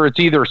answer, it's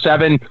either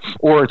 7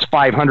 or it's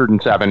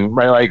 507,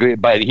 right?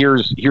 Like, but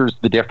here's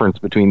the difference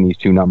between these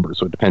two numbers,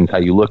 so it depends how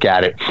you look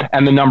at it.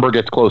 And the number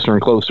gets closer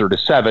and closer to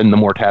 7 the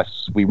more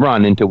tests we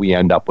run until we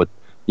end up with,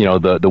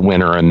 the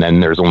winner, and then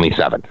there's only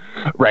 7,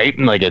 right?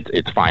 And like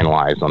it's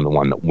finalized on the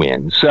one that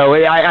wins. So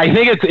I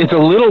think it's a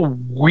little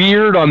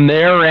weird on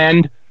their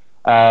end.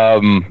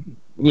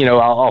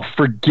 I'll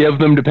forgive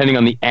them depending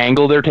on the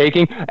angle they're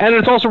taking. And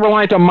it's also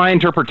reliant on my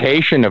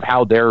interpretation of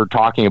how they're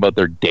talking about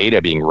their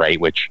data being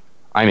right, which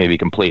I may be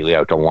completely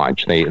out to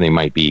lunch. They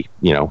might be,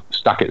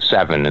 stuck at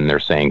 7 and they're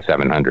saying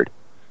 700.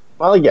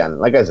 Well, again,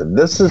 like I said,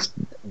 this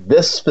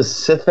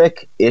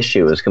specific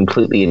issue is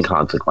completely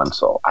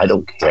inconsequential. I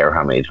don't care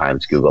how many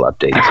times Google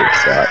updates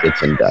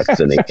its index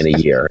in a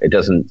year. It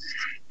doesn't.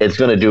 It's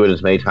going to do it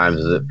as many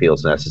times as it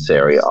feels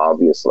necessary,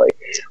 obviously.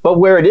 But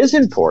where it is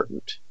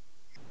important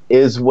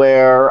is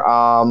where,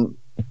 and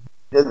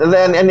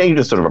then you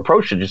just sort of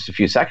approached it just a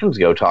few seconds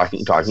ago,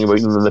 talking about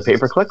the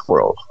pay-per-click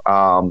world.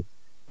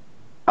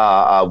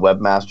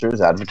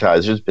 Webmasters,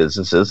 advertisers,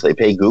 businesses, they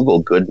pay Google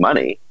good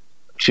money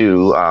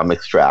to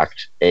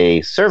extract a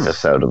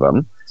service out of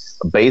them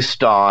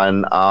based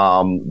on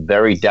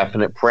very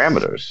definite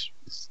parameters.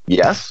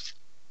 Yes?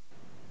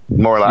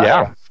 More or less?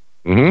 Yeah.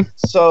 Mm-hmm.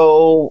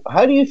 So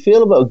how do you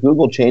feel about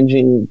Google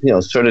changing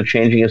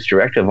its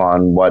directive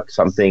on what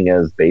something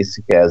as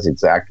basic as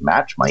exact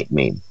match might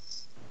mean?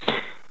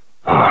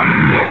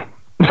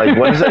 Like,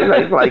 what is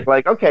it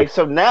like? Okay,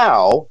 so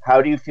now,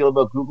 how do you feel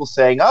about Google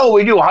saying, "Oh,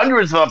 we do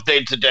hundreds of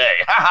updates a day"?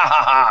 Ha ha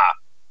ha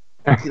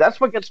ha! See, that's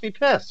what gets me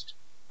pissed.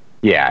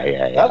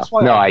 Yeah. That's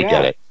why. I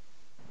get it.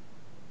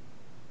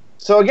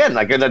 So again,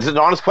 that's an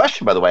honest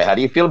question, by the way. How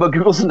do you feel about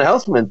Google's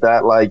announcement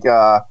that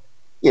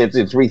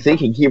it's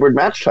rethinking keyword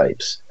match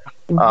types?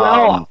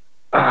 Well,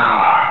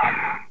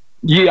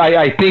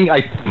 I think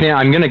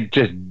I'm going to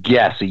just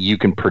guess that you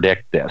can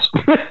predict this.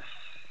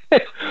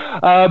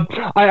 I'm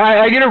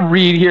going to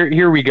read here.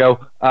 Here we go.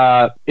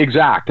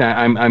 Exact.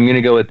 I'm going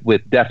to go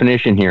with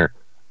definition here.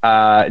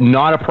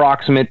 Not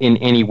approximate in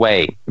any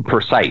way.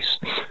 Precise.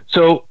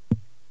 So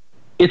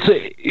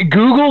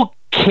Google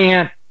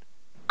can't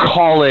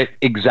call it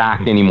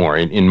exact anymore,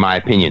 in my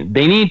opinion.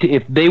 They need to,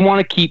 if they want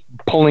to keep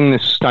pulling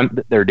this stunt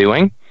that they're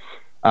doing.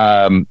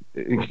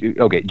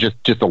 Okay, just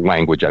the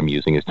language I'm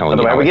using is telling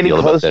me. Are we getting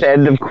close to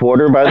end of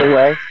quarter, by the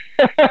way?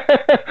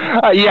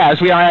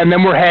 Yes, we are, and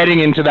then we're heading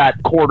into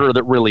that quarter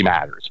that really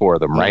matters for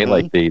them, right? Mm-hmm.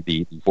 Like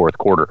the fourth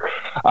quarter.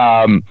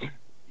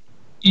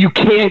 You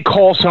can't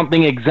call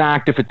something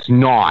exact if it's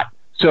not.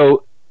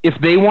 So if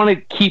they want to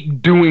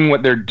keep doing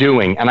what they're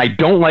doing, and I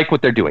don't like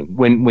what they're doing,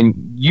 when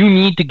you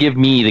need to give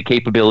me the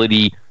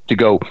capability to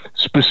go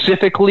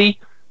specifically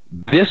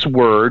this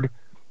word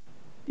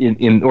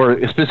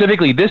or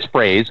specifically this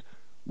phrase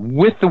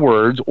with the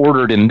words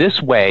ordered in this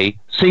way,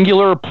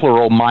 singular or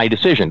plural, my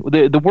decision.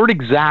 The word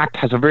exact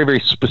has a very, very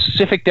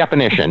specific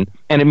definition,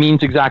 and it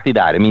means exactly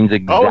that. It means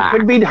exact. Oh, it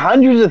could mean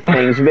hundreds of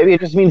things. Maybe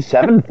it just means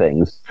 7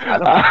 things. I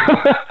don't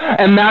know.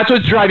 And that's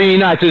what's driving me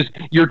nuts, is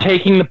you're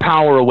taking the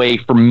power away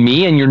from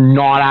me, and you're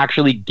not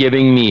actually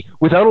giving me,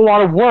 without a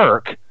lot of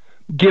work,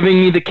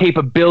 giving me the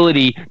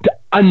capability to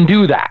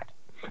undo that.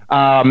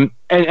 And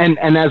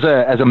as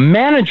a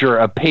manager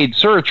of paid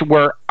search,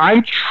 where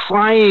I'm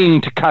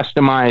trying to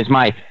customize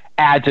my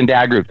ads and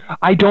ad groups,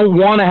 I don't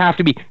want to have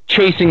to be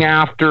chasing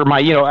after my,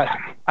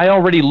 I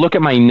already look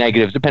at my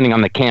negatives depending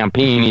on the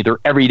campaign, either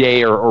every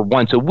day or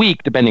once a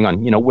week, depending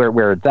on,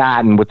 where it's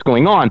at and what's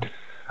going on,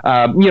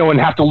 and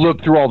have to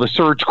look through all the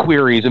search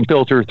queries and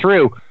filter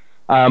through,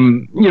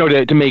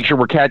 to make sure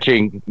we're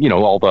catching,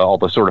 all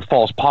the sort of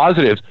false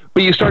positives.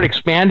 But you start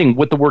expanding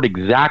what the word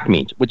exact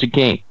means, which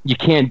again, you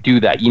can't do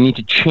that. You need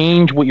to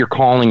change what you're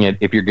calling it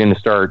if you're going to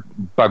start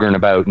buggering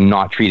about and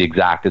not treat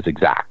exact as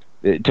exact.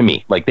 To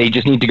me, like, they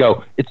just need to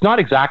go, it's not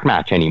exact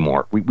match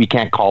anymore. We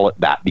can't call it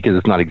that because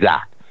it's not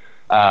exact.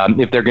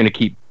 If they're going to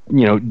keep,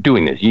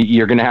 doing this,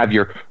 you're going to have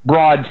your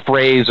broad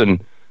phrase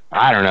and,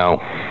 I don't know,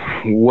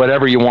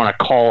 whatever you want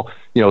to call,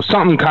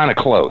 something kind of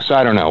close.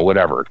 I don't know,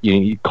 whatever.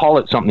 You call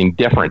it something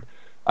different,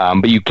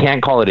 but you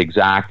can't call it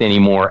exact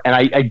anymore. And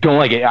I don't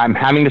like it. I'm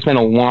having to spend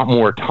a lot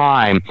more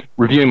time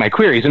reviewing my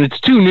queries, and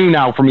it's too new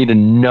now for me to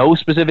know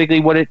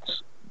specifically what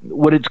it's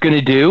going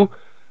to do.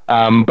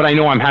 But I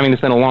know I'm having to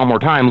spend a lot more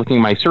time looking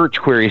at my search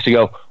queries to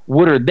go,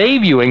 what are they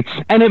viewing?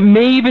 And it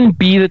may even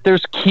be that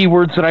there's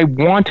keywords that I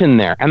want in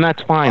there, and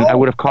that's fine. I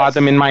would have caught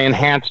them in my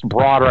enhanced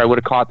broader. I would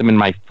have caught them in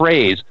my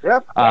phrase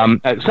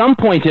at some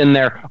point in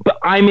there, but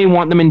I may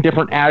want them in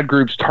different ad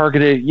groups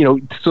targeted,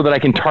 so that I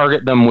can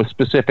target them with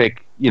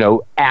specific,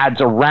 ads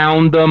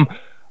around them,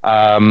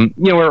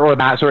 or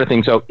that sort of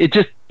thing. So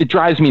it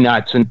drives me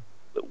nuts. And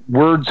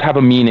words have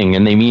a meaning,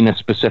 and they mean a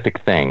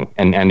specific thing,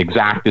 and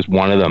exact is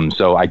one of them.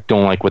 So I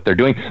don't like what they're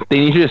doing. They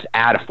need to just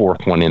add a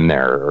fourth one in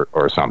there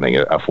or something,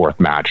 a fourth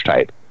match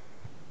type.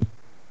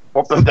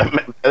 Well,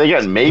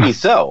 again, maybe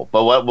so,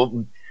 but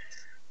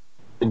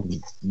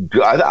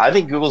I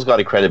think Google's got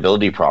a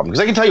credibility problem, because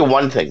I can tell you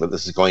one thing that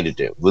this is going to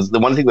do. The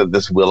one thing that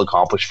this will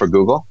accomplish for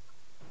Google,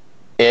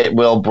 it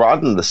will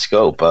broaden the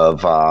scope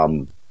of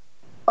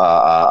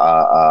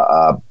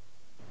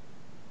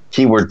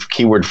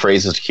keyword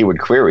phrases, keyword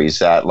queries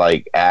that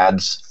like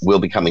ads will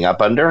be coming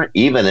up under,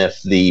 even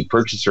if the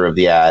purchaser of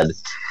the ad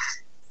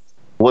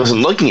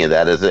wasn't looking at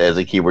that as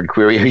a keyword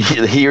query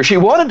he or she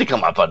wanted to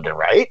come up under,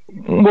 right?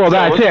 Well,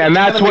 that's it, and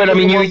that's what I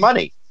mean.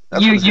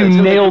 You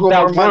nailed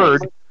that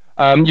word.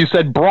 You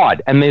said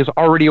broad, and there's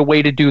already a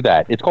way to do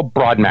that. It's called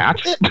broad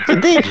match.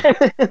 Indeed.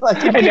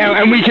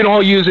 and we can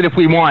all use it if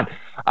we want.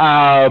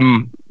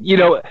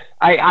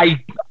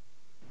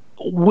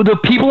 The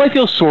people I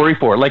feel sorry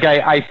for, like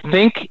I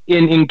think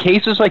in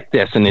cases like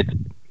this, and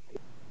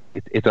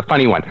it's a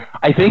funny one.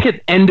 I think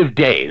at end of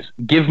days,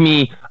 give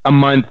me a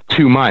month,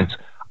 2 months,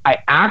 I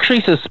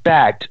actually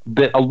suspect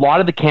that a lot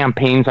of the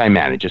campaigns I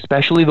manage,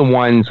 especially the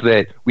ones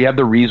that we have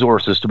the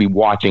resources to be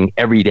watching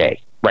every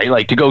day, right?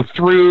 Like to go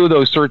through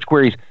those search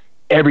queries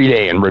every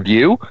day and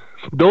review,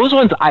 those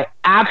ones I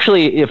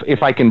actually,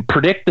 if I can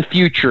predict the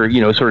future,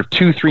 sort of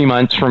 2-3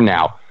 months from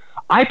now,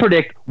 I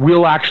predict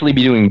we'll actually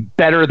be doing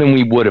better than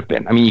we would have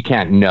been. I mean, you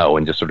can't know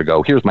and just sort of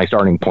go, here's my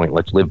starting point,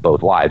 let's live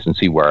both lives and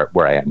see where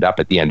I end up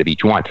at the end of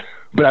each one.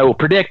 But I will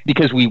predict,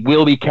 because we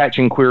will be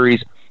catching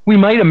queries we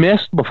might have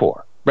missed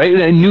before, right?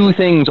 And new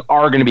things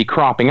are going to be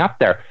cropping up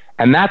there.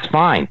 And that's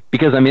fine,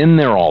 because I'm in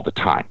there all the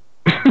time.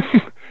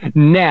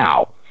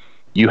 Now,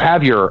 you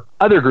have your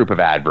other group of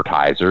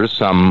advertisers,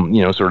 some,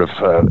 sort of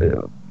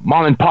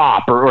mom and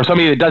pop, or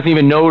somebody that doesn't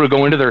even know to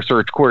go into their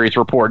search queries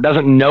report,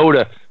 doesn't know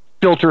to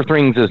filter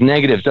things as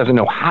negatives, doesn't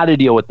know how to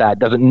deal with that,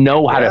 doesn't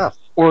know how to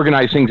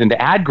organize things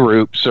into ad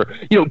groups or,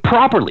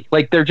 properly.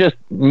 Like they're just,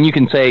 you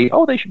can say,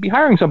 oh, they should be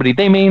hiring somebody.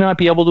 They may not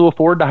be able to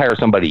afford to hire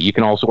somebody. You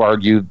can also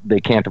argue they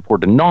can't afford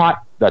to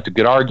not. That's a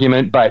good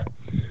argument. But,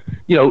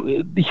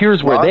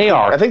 here's where they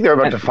are. I think they're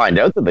about to find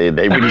out that they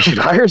really should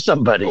hire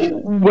somebody.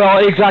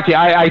 Well, exactly.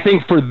 I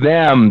think for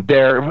them,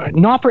 they're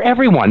not for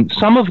everyone.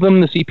 Some of them,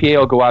 the CPA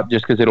will go up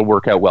just because it'll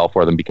work out well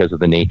for them because of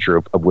the nature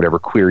of whatever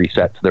query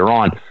sets they're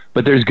on.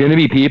 But there's going to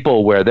be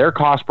people where their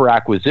cost per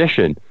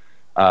acquisition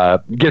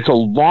gets a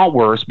lot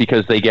worse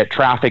because they get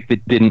traffic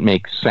that didn't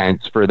make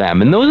sense for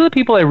them. And those are the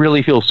people I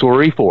really feel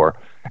sorry for.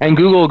 And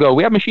Google will go,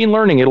 we have machine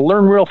learning. It'll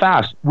learn real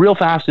fast. Real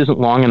fast isn't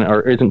long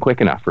or isn't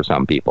quick enough for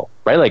some people,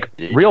 right? Like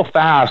real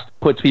fast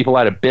puts people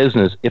out of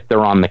business if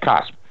they're on the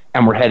cusp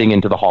and we're heading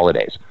into the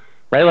holidays,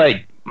 right?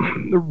 Like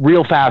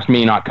real fast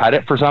may not cut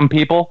it for some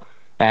people.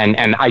 And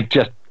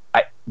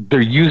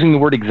they're using the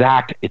word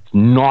exact. It's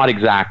not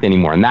exact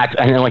anymore. And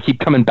I keep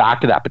coming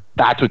back to that, but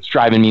that's what's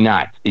driving me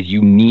nuts is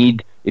you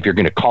need, if you're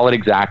going to call it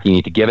exact, you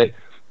need to give it,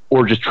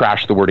 or just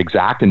trash the word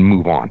exact and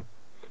move on.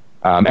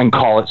 And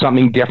call it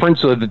something different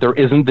so that there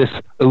isn't this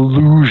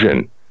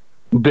illusion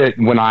that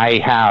when I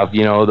have,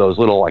 those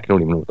little, I don't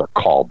even know what they're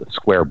called, the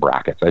square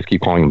brackets. I just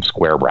keep calling them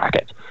square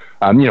brackets.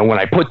 When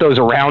I put those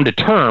around a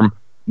term,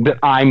 that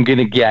I'm going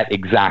to get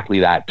exactly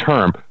that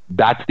term.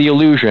 That's the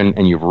illusion,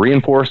 and you've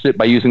reinforced it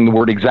by using the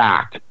word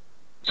exact.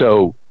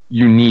 So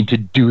you need to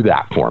do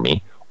that for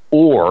me,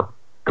 or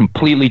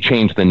completely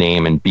change the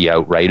name and be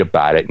outright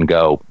about it and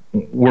go,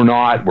 we're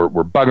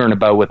buggering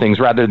about with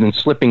things rather than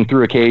slipping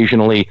through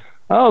occasionally.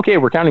 Oh, okay,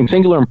 we're counting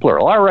singular and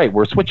plural. All right,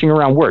 we're switching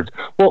around words.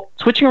 Well,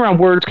 switching around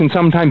words can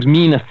sometimes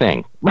mean a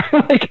thing.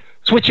 Like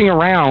switching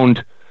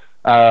around,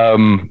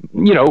 words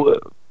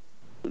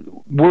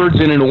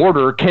in an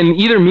order can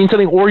either mean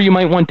something, or you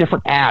might want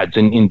different ads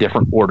in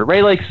different order,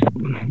 right? Like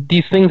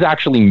these things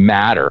actually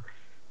matter.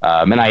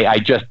 And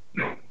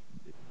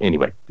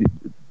anyway,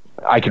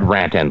 I could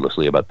rant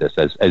endlessly about this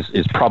as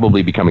is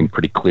probably becoming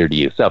pretty clear to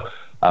you. So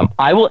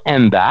I will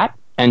end that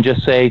and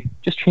just say,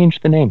 just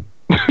change the name.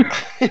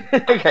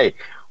 Okay,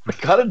 we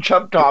got to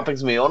jump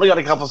topics. We only got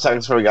a couple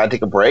seconds before we got to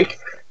take a break.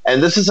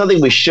 And this is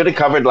something we should have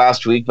covered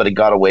last week, but it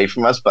got away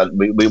from us. But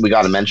we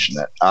got to mention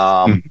it.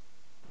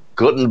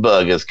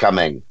 Gutenberg is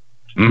coming.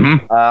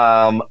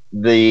 Mm-hmm.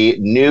 The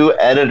new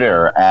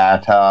editor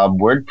at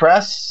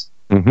WordPress.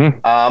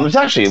 Mm-hmm. It's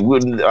actually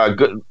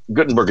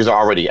Gutenberg is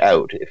already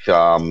out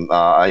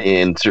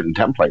in certain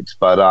templates,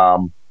 but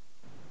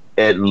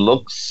it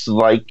looks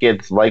like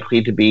it's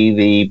likely to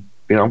be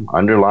the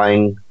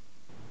underlying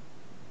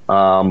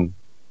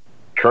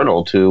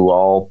kernel to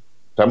all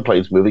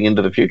templates moving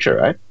into the future,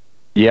 right?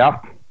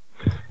 Yep.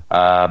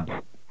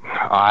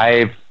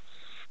 I've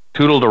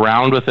tootled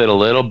around with it a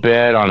little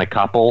bit on a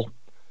couple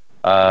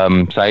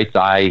sites.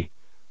 I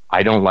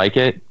don't like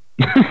it.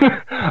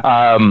 But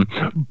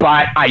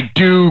I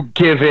do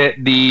give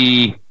it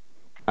the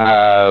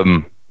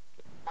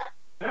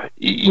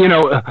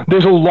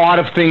there's a lot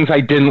of things I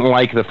didn't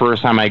like the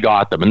first time I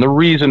got them, and the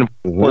reason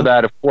for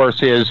that, of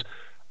course, is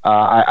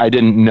I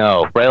didn't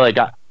know, right? Like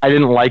I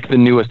didn't like the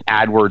newest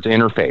AdWords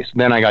interface.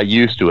 Then I got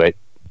used to it.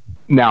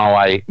 Now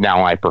I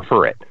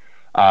prefer it,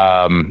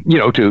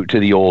 to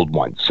the old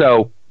one.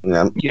 So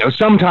Yeah.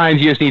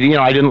 Sometimes you just need to,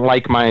 I didn't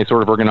like my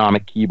sort of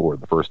ergonomic keyboard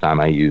the first time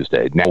I used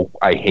it. Now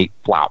I hate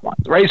flat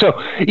ones, right? So,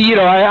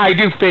 I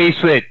do face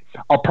that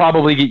I'll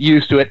probably get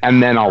used to it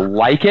and then I'll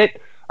like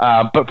it.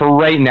 But for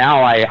right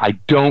now, I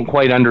don't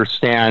quite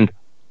understand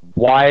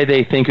why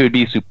they think it would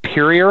be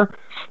superior,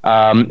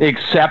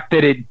 except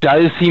that it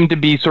does seem to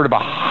be sort of a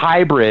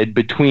hybrid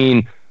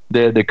between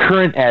the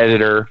current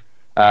editor,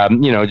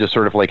 just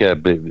sort of like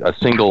a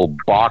single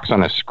box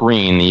on a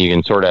screen that you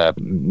can sort of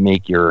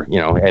make your,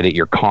 edit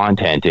your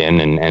content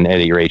in and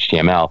edit your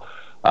HTML,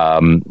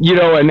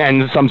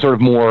 and some sort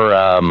of more,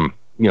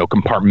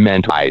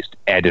 compartmentalized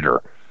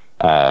editor.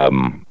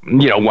 One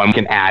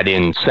can add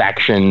in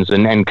sections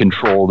and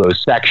control those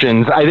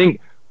sections. I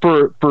think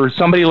for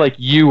somebody like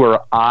you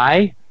or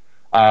I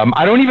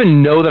don't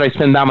even know that I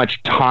spend that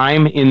much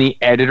time in the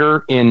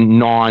editor in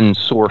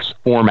non-source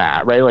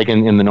format, right? Like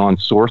in the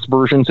non-source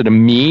version. So to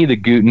me, the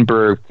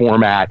Gutenberg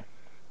format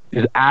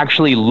is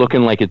actually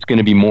looking like it's going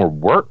to be more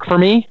work for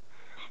me.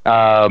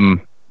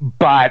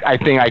 But I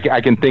think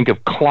I can think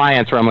of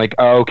clients where I'm like,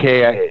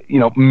 okay,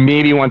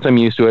 maybe once I'm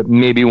used to it,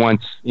 maybe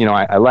once,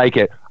 I like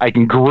it, I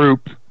can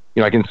group,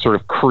 I can sort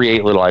of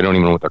create little, I don't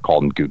even know what they're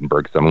called in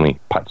Gutenberg because I'm only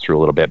putting through a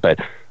little bit, but,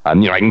 I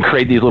can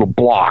create these little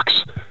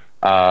blocks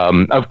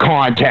of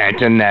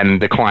content, and then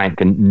the client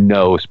can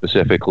know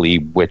specifically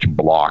which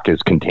block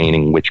is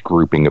containing which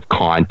grouping of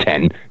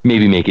content,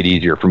 maybe make it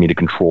easier for me to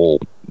control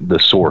the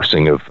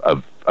sourcing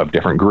of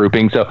different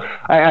groupings. So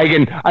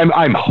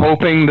I'm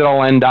hoping that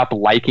I'll end up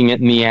liking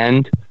it in the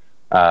end.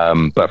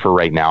 But for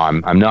right now,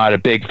 I'm not a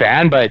big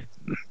fan,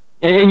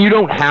 and you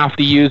don't have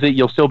to use it.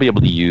 You'll still be able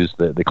to use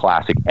the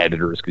classic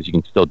editors because you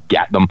can still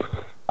get them.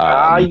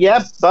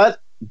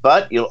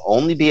 But you'll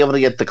only be able to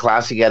get the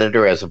classic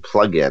editor as a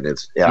plugin.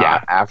 It's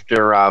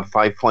after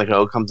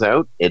 5.0 comes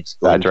out. It's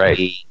going to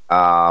be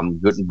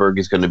Gutenberg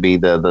is going to be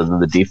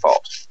the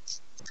default.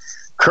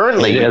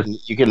 Currently,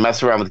 you can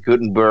mess around with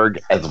Gutenberg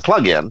as a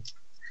plugin,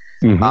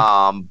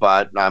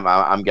 but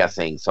I'm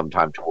guessing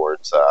sometime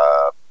towards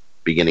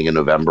beginning of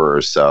November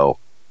or so,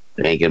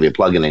 it ain't going to be a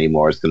plugin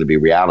anymore. It's going to be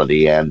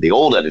reality, and the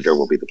old editor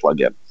will be the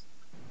plugin.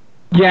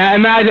 Yeah,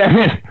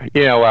 imagine.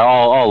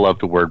 I'll love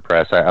the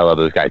WordPress. I love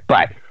those guys,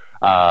 but.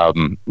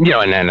 And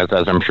then as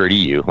I'm sure to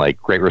you,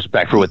 like, great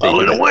respect for what they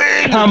do.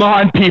 Come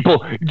on,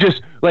 people,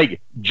 just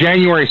like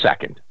January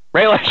 2nd,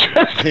 right? Like,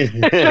 just give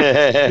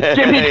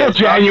me till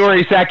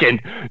January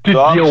 2nd to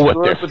deal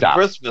with this stuff.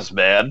 Christmas,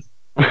 man.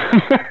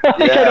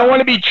 I don't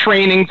want to be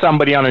training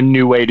somebody on a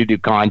new way to do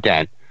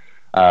content.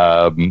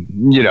 Right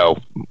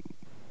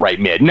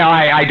mid. Now,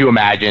 I do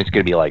imagine it's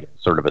going to be like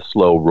sort of a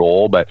slow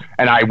roll,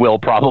 and I will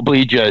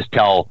probably just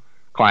tell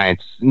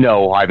clients,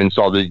 no, I've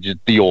installed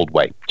the old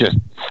way. Just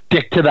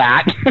stick to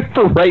that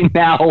for right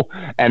now.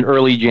 And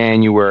early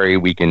January,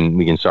 we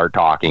can start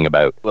talking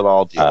about. We'll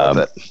all deal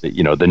with it.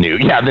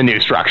 The new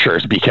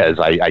structures, because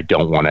I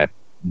don't want to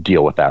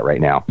deal with that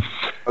right now.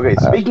 Okay,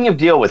 speaking of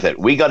deal with it,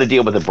 we got to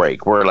deal with a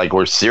break.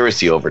 We're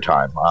seriously over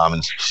time.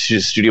 And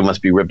studio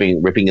must be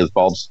ripping his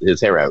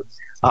hair out,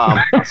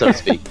 so to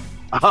speak.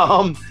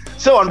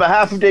 So, on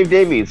behalf of Dave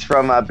Davies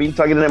from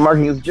Beanstalk Internet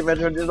Marketing, as Jim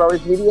Hedger, as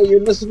always, media, you're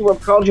listening to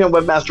Webcology on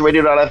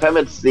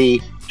WebmasterRadio.fm. It's the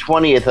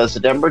 20th of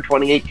September,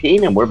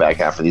 2018, and we're back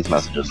after these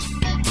messages.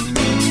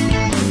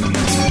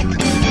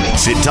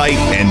 Sit tight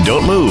and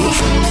don't move.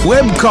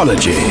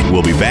 Webcology.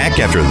 We'll be back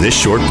after this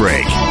short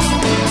break.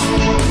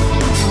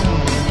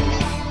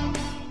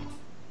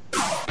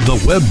 The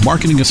Web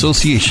Marketing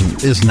Association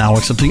is now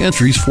accepting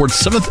entries for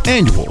its 7th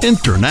annual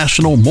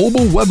International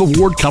Mobile Web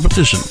Award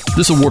competition.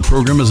 This award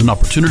program is an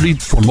opportunity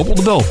for mobile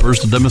developers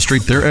to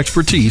demonstrate their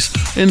expertise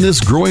in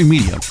this growing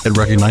medium. It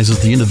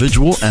recognizes the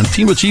individual and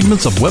team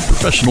achievements of web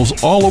professionals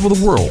all over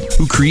the world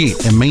who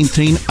create and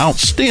maintain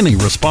outstanding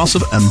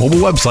responsive and mobile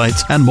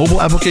websites and mobile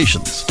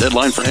applications.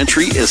 Deadline for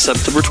entry is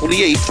September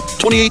 28th,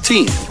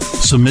 2018.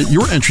 Submit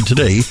your entry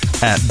today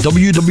at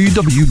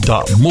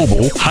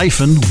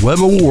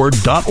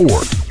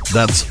www.mobile-webaward.org.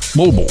 That's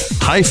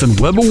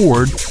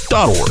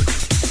mobile-webaward.org.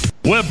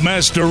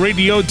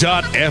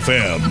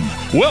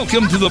 WebmasterRadio.fm.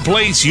 Welcome to the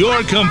place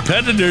your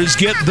competitors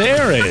get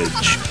their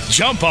edge.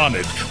 Jump on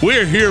it.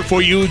 We're here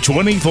for you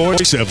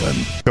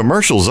 24/7.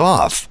 Commercials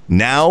off.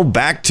 Now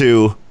back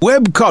to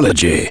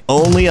Webcology.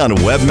 Only on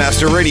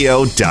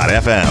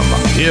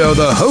WebmasterRadio.fm. Here are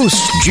the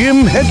hosts,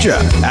 Jim Hedger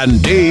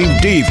and Dave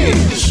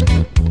Davies.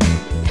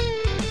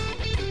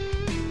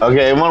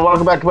 Okay, everyone,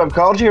 welcome back to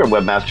Webcology here at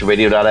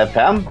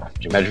WebmasterRadio.fm.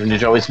 Jim Hedger from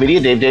Digital Always Media,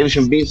 Dave Davies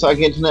from Beanstalk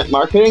Internet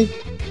Marketing.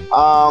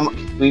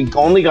 We've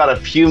only got a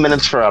few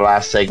minutes for our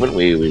last segment.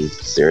 We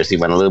seriously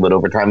went a little bit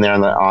over time there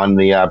on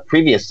the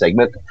previous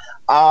segment.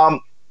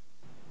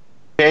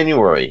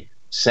 January,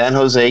 San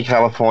Jose,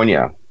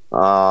 California.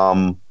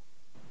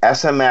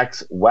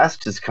 SMX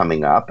West is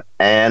coming up,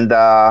 and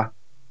they're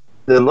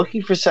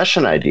looking for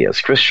session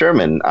ideas. Chris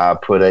Sherman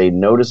put a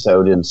notice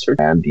out in Search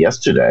Engine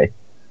yesterday,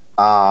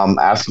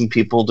 asking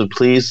people to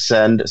please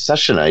send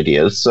session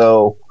ideas.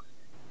 So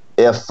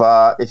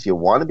if you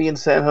want to be in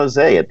San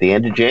Jose at the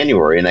end of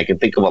January, and I can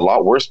think of a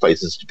lot worse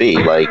places to be,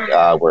 like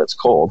where it's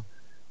cold,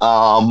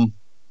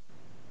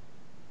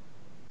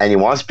 and you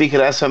want to speak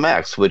at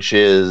SMX, which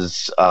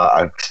is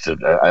a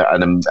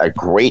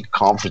great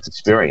conference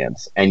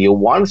experience, and you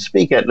want to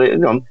speak at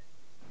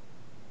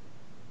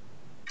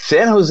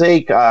San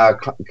Jose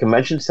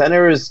Convention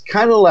Center is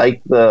kind of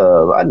like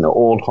the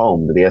old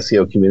home to the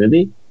SEO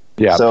community.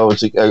 Yeah. So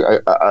it's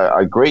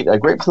a great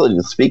facility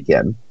to speak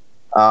in.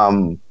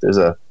 There's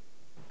a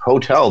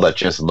hotel that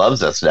just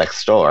loves us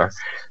next door.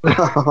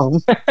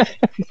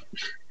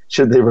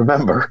 Should they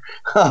remember?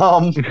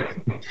 And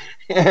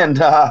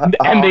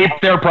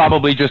they're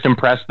probably just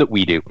impressed that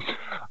we do.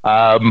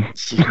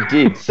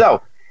 Indeed.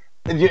 So,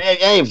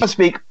 if you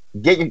speak.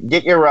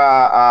 Get your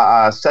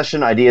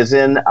session ideas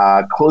in.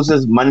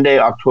 Closes Monday,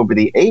 October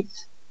the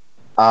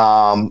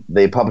 8th.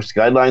 They published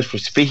guidelines for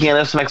speaking at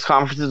SMX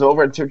conferences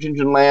over at Search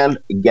Engine Land.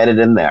 Get it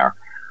in there.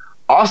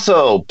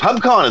 Also,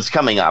 PubCon is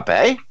coming up,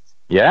 eh?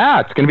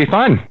 Yeah, it's going to be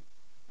fun.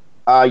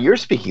 You're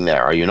speaking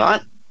there, are you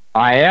not?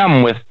 I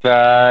am with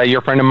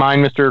your friend of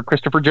mine, Mr.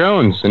 Christopher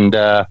Jones, and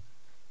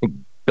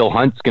Bill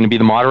Hunt's going to be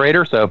the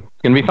moderator, so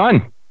it's going to be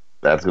fun.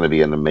 That's going to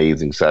be an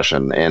amazing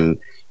session. And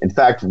in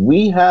fact,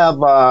 we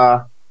have...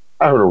 I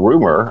heard a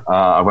rumor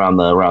around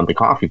the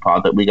coffee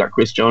pot that we got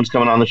Chris Jones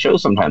coming on the show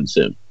sometime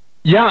soon.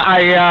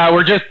 Yeah,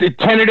 we're just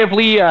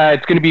tentatively.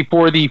 It's going to be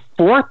for the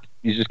 4th.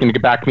 He's just going to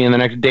get back to me in the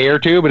next day or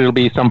two, but it'll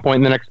be some point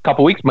in the next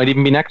couple weeks. Might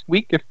even be next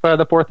week if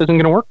the 4th isn't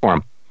going to work for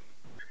him.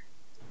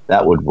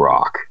 That would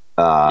rock.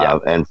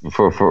 And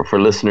for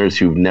listeners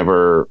who've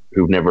never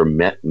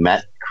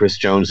met Chris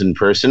Jones in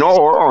person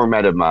or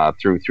met him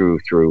through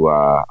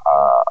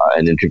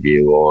an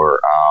interview or.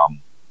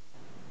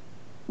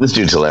 This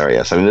dude's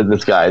hilarious. I mean,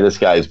 this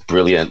guy's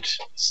brilliant,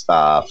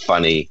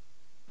 funny,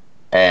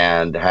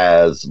 and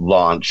has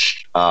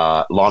launched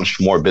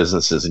more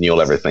businesses than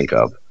you'll ever think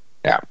of.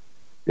 Yeah.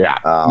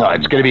 No,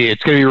 it's gonna be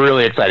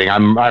really exciting.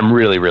 I'm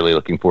really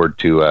looking forward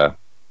to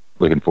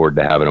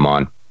having him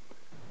on.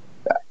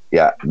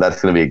 Yeah,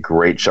 that's gonna be a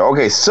great show.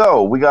 Okay,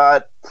 so we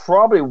got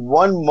probably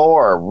one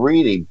more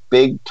really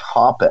big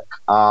topic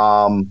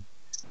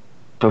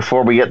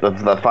before we get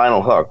the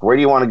final hook. Where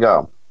do you want to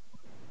go?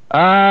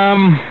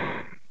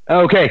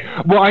 Okay,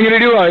 well, I'm going to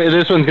do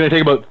this one's going to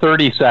take about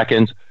 30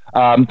 seconds. So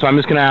I'm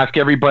just going to ask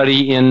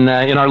everybody in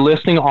our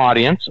listening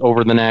audience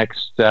over the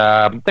next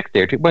day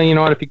or two. Well, you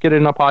know what? If you get it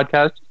in a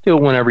podcast, do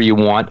it whenever you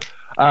want.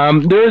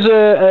 There's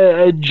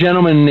a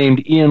gentleman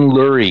named Ian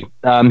Lurie.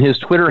 His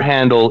Twitter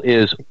handle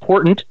is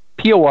Portent,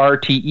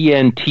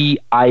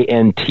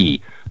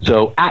 PortentInt.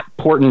 So at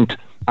Portent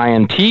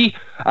INT.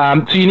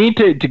 So you need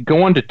to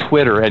go onto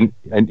Twitter and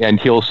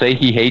he'll say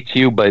he hates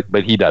you, but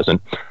he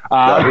doesn't.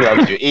 No, he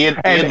loves you. Ian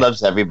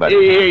loves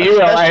everybody.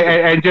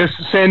 And just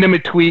send him a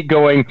tweet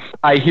going,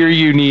 I hear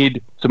you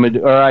need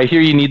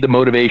the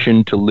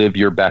motivation to live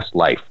your best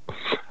life.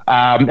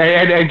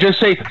 And just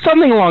say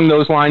something along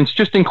those lines.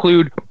 Just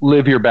include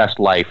live your best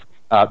life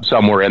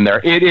somewhere in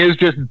there. It is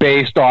just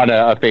based on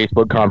a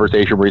Facebook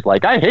conversation where he's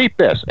like, I hate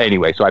this.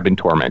 Anyway, so I've been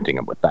tormenting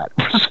him with that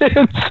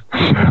since.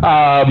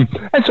 And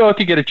so if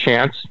you get a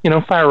chance,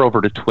 fire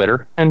over to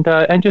Twitter and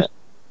just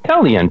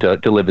tell Ian to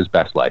live his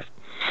best life.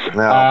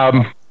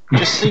 Now,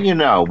 just so you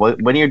know,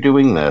 when you're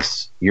doing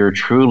this, you're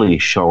truly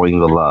showing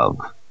the love.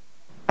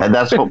 And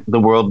that's what the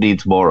world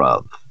needs more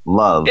of.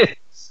 Love.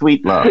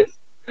 Sweet love.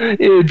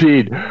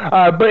 Indeed.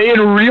 But in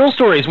real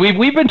stories,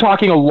 we've been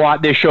talking a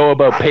lot this show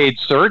about paid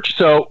search,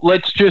 so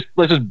let's just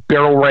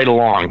barrel right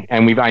along.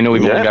 And I know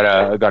we've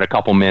only got a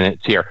couple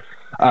minutes here.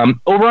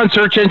 Over on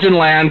Search Engine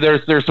Land,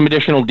 there's some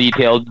additional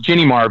details.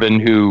 Ginny Marvin,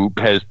 who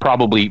has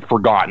probably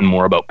forgotten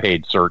more about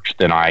paid search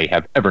than I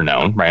have ever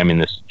known, right? I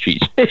mean, she's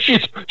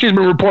been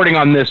reporting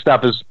on this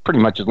stuff as pretty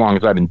much as long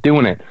as I've been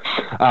doing it.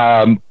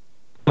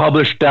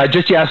 Published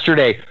just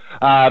yesterday,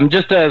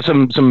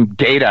 some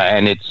data,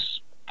 and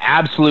it's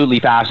absolutely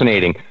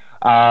fascinating.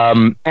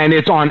 And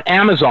it's on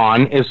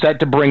Amazon, is set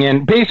to bring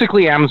in,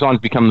 basically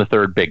Amazon's become the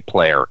third big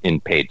player in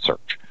paid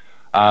search.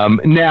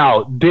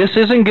 Now, this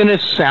isn't going to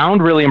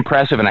sound really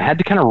impressive, and I had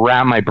to kind of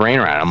wrap my brain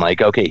around it. I'm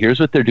like, okay, here's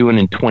what they're doing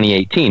in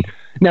 2018.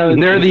 Now,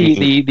 they're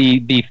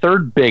the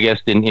third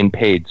biggest in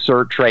paid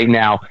search right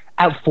now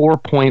at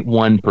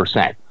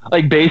 4.1%.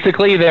 Like,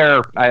 basically,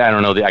 they're, I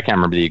don't know, I can't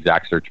remember the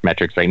exact search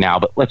metrics right now,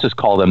 but let's just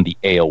call them the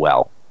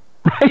AOL,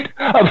 right,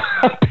 of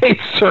paid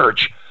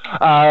search.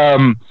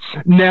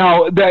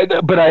 Now,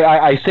 but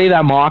I say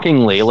that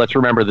mockingly. Let's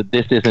remember that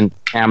this isn't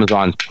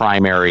Amazon's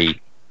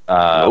primary,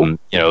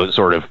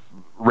 sort of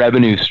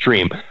revenue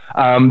stream.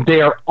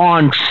 They are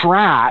on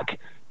track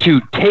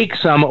to take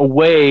some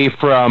away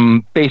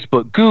from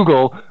Facebook,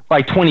 Google.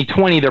 By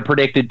 2020, they're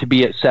predicted to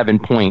be at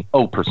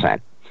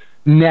 7.0%.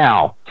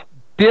 Now,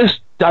 this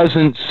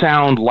doesn't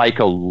sound like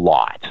a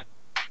lot,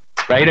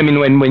 right? I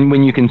mean,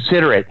 when you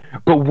consider it.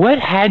 But what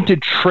had to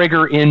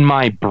trigger in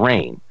my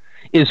brain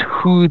is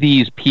who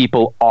these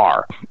people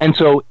are. And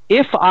so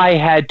if I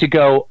had to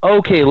go,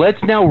 okay,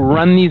 let's now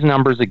run these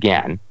numbers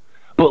again,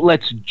 but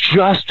let's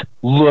just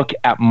look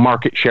at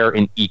market share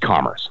in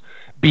e-commerce.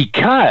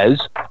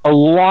 because a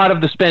lot of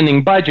the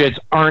spending budgets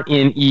aren't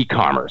in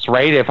e-commerce,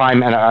 right? If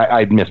I'm, and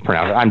I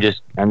mispronounce it,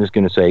 I'm just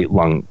going to say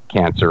lung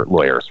cancer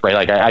lawyers, right?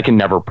 Like I can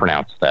never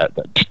pronounce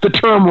the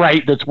term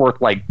right. That's worth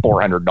like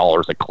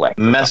 $400 a click.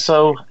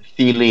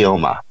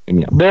 Mesothelioma.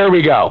 There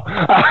we go.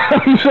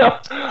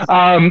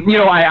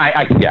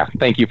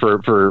 Thank you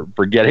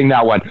for getting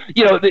that one.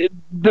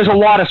 There's a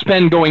lot of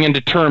spend going into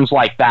terms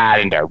like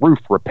that, into roof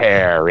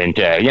repair,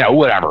 into,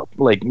 whatever,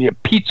 like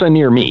pizza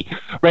near me,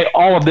 right?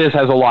 All of this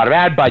has a lot of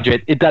ad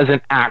budget. It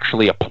doesn't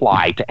actually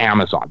apply to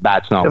Amazon.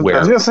 That's not where. I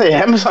was going to say,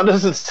 Amazon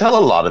doesn't sell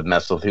a lot of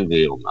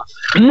mesothelioma.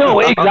 No,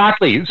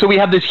 exactly. So we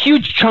have this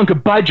huge chunk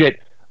of budget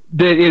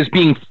that is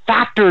being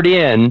factored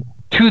in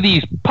to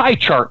these pie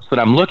charts that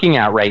I'm looking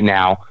at right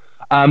now,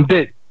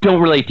 that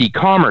don't relate to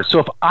e-commerce.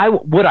 So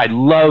what I'd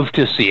love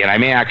to see, and I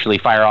may actually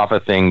fire off a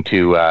thing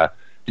to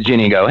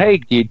Ginny and go, hey,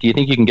 do you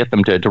think you can get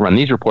them to run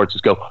these reports?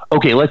 Is go,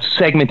 okay, let's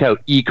segment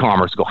out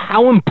e-commerce. Go,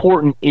 how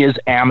important is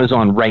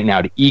Amazon right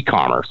now to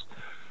e-commerce?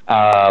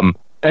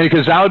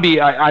 Because that would be,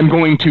 I'm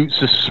going to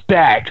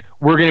suspect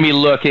we're going to be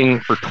looking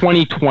for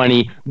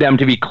 2020 them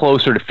to be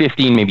closer to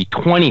 15, maybe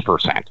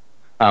 20%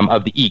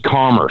 of the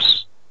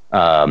e-commerce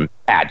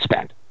ad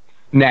spend.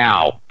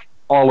 Now,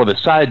 all of a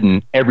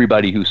sudden,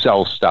 everybody who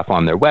sells stuff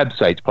on their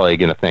website is probably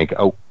going to think,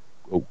 oh,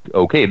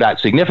 okay,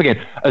 that's significant,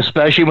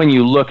 especially when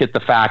you look at the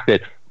fact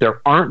that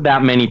there aren't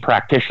that many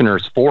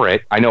practitioners for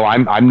it. I know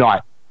I'm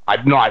not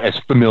as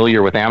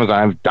familiar with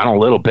Amazon. I've done a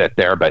little bit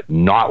there, but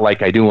not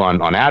like I do on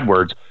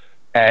AdWords,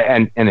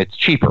 and it's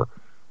cheaper,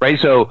 right?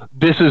 So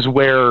this is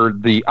where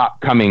the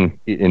upcoming,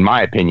 in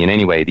my opinion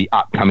anyway, the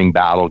upcoming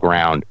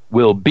battleground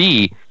will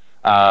be.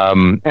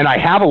 And I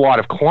have a lot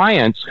of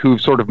clients who've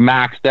sort of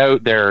maxed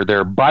out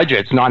their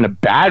budgets, not in a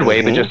bad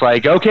way, but just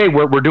like, okay,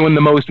 we're doing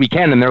the most we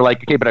can. And they're like,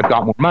 okay, but I've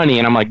got more money.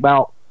 And I'm like,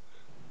 well,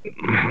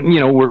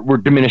 we're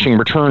diminishing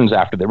returns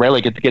after that, right?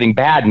 Like it's getting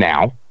bad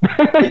now.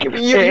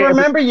 you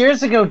remember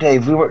years ago,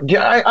 Dave,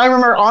 I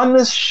remember on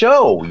this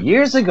show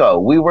years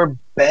ago, we were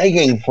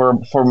begging for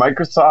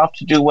Microsoft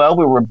to do well.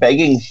 We were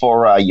begging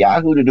for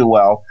Yahoo to do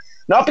well.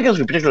 Not because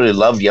we particularly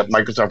loved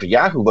Microsoft or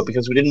Yahoo, but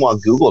because we didn't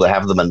want Google to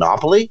have the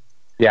monopoly.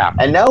 Yeah.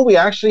 And now we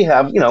actually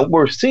have,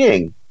 we're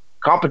seeing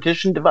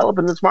competition develop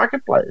in this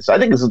marketplace. I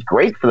think this is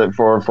great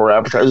for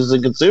advertisers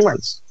and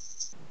consumers.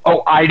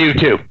 Oh, I do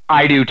too.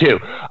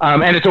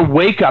 And it's a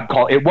wake-up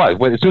call. It was.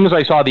 As soon as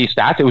I saw these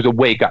stats, it was a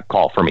wake-up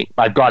call for me.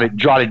 I've got it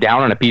jotted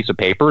down on a piece of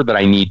paper that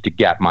I need to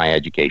get my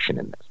education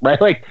in this,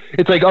 right? Like,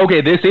 it's like, okay,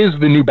 this is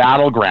the new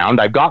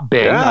battleground. I've got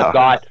Bing. Yeah. I've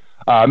got,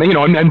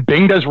 and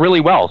Bing does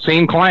really well.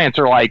 Same clients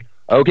are like,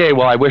 okay,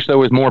 well, I wish there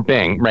was more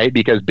Bing, right?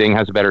 Because Bing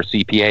has a better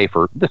CPA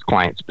for this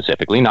client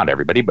specifically, not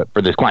everybody, but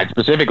for this client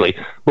specifically.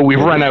 But we've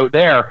run out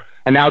there,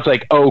 and now it's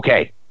like,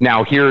 okay,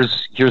 now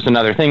here's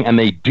another thing, and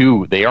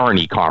they are in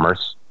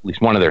e-commerce, at least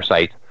one of their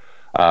sites,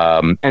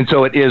 and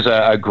so it is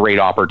a great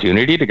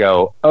opportunity to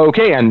go,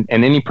 okay, and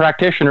any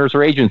practitioners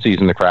or agencies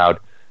in the crowd,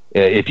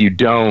 if you're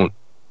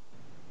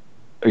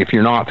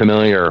not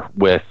familiar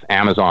with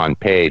Amazon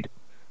paid,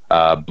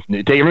 take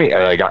it from me,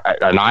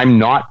 and I'm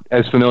not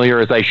as familiar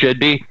as I should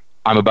be.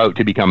 I'm about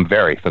to become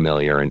very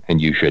familiar,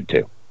 and you should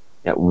too.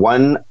 Yeah,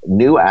 one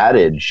new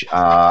adage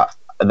that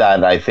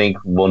I think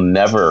will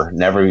never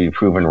be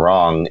proven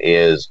wrong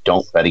is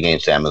don't bet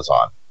against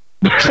Amazon.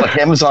 Like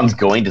Amazon's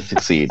going to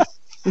succeed.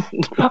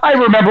 I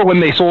remember when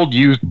they sold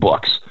used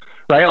books,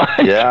 right?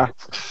 Yeah.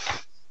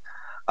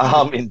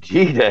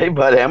 Indeed,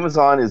 but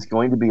Amazon is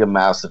going to be a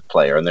massive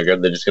player, and they're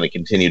just going to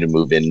continue to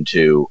move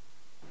into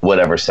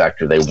whatever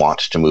sector they want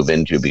to move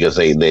into because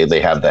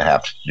they have the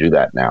heft to do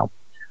that now.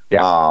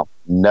 Yeah.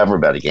 Never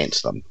bet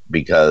against them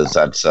because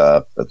that's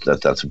a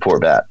poor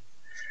bet.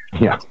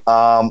 Yeah.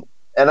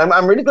 And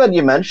I'm really glad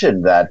you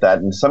mentioned that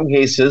in some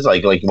cases,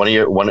 like one of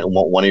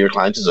your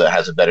clients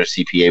has a better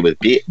CPA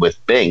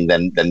with Bing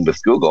than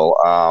with Google.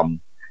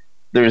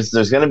 There's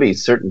going to be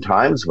certain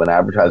times when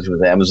advertising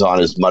with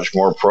Amazon is much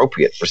more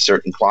appropriate for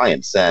certain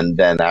clients than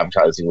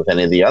advertising with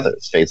any of the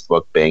others,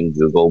 Facebook, Bing,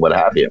 Google, what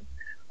have you.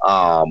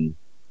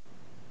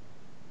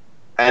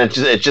 And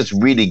it's just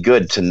really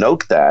good to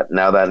note that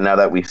now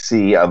that we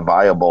see a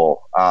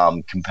viable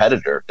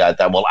competitor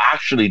that will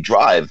actually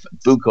drive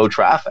buco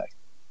traffic.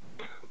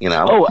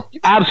 Oh,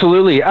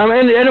 absolutely.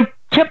 And a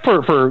tip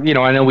for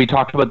I know we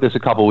talked about this a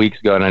couple weeks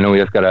ago, and I know we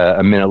just got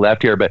a minute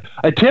left here, but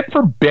a tip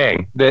for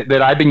Bing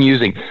that I've been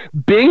using.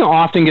 Bing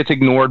often gets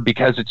ignored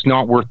because it's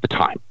not worth the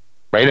time,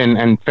 right?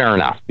 And fair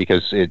enough,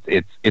 because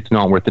it's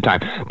not worth the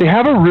time. They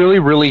have a really,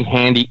 really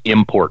handy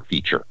import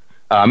feature.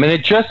 And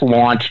it just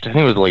launched, I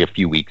think it was like a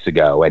few weeks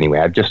ago. Anyway,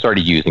 I've just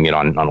started using it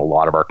on a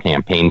lot of our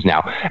campaigns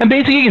now. And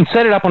basically, you can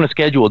set it up on a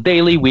schedule,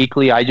 daily,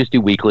 weekly. I just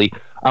do weekly,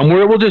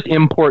 where it will just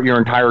import your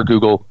entire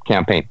Google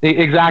campaign,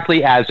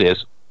 exactly as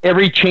is.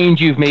 Every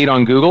change you've made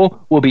on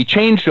Google will be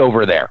changed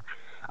over there.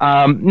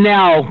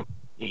 Now,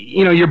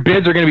 your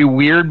bids are going to be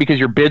weird because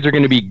your bids are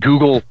going to be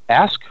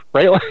Google-esque,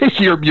 right?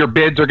 your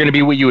bids are going to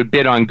be what you would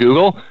bid on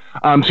Google.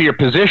 So your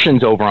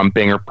positions over on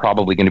Bing are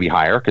probably going to be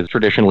higher because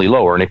traditionally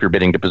lower. And if you're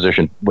bidding to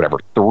position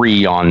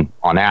 3 on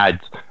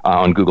ads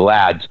on Google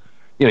Ads,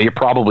 you're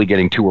probably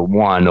getting 2 or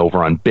 1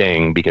 over on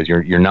Bing because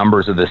your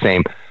numbers are the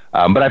same.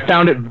 But I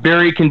found it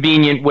very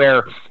convenient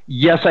where,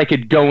 yes, I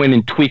could go in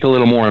and tweak a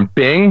little more on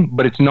Bing,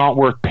 but it's not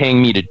worth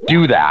paying me to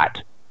do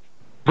that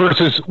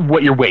versus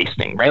what you're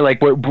wasting, right? Like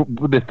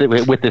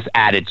with this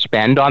added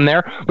spend on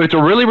there. But it's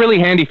a really, really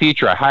handy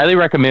feature. I highly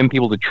recommend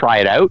people to try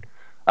it out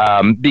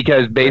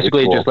because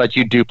basically it just lets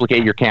you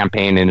duplicate your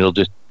campaign, and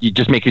you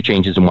just make your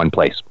changes in one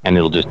place, and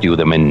it'll just do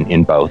them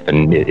in both.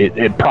 And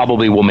it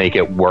probably will make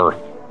it worth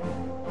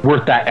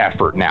that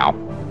effort now.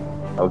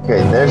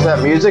 Okay, there's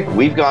that music.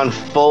 We've gone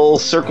full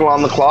circle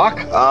on the clock.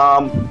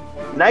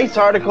 Nice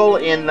article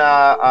in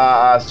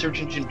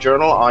Search Engine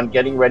Journal on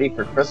getting ready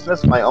for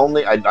Christmas.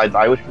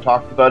 I wish we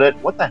talked about it.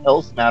 What the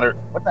hell's matter?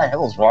 What the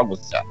hell is wrong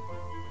with stuff?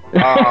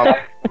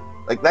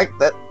 Like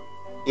that.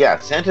 Yeah,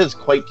 Santa's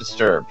quite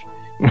disturbed.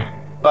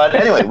 But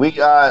anyway,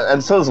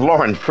 and so is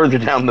Lauren further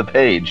down the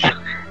page.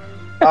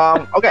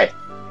 Okay.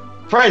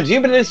 Friends,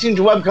 you've been listening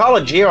to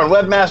Webcology here on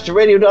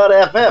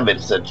WebmasterRadio.fm.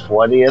 It's the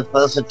 20th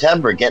of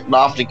September, getting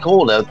awfully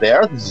cold out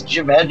there. This is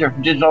Jim Hedger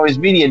from Digital Always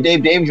Media,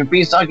 Dave Davies from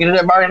Beanstalk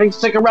Internet Marketing.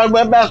 Stick around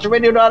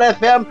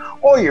WebmasterRadio.fm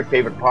or your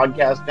favorite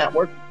podcast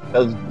network,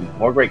 because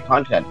more great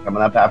content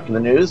coming up after the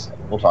news.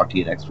 We'll talk to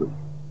you next week.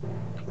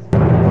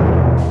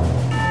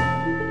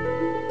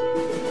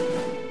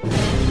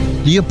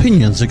 The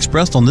opinions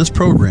expressed on this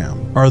program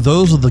are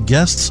those of the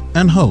guests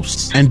and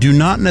hosts and do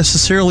not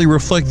necessarily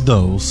reflect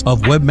those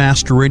of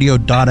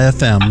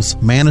WebmasterRadio.fm's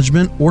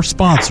management or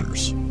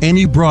sponsors.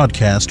 Any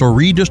broadcast or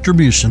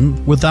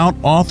redistribution without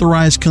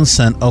authorized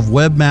consent of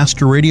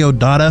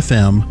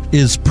WebmasterRadio.fm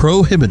is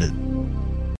prohibited.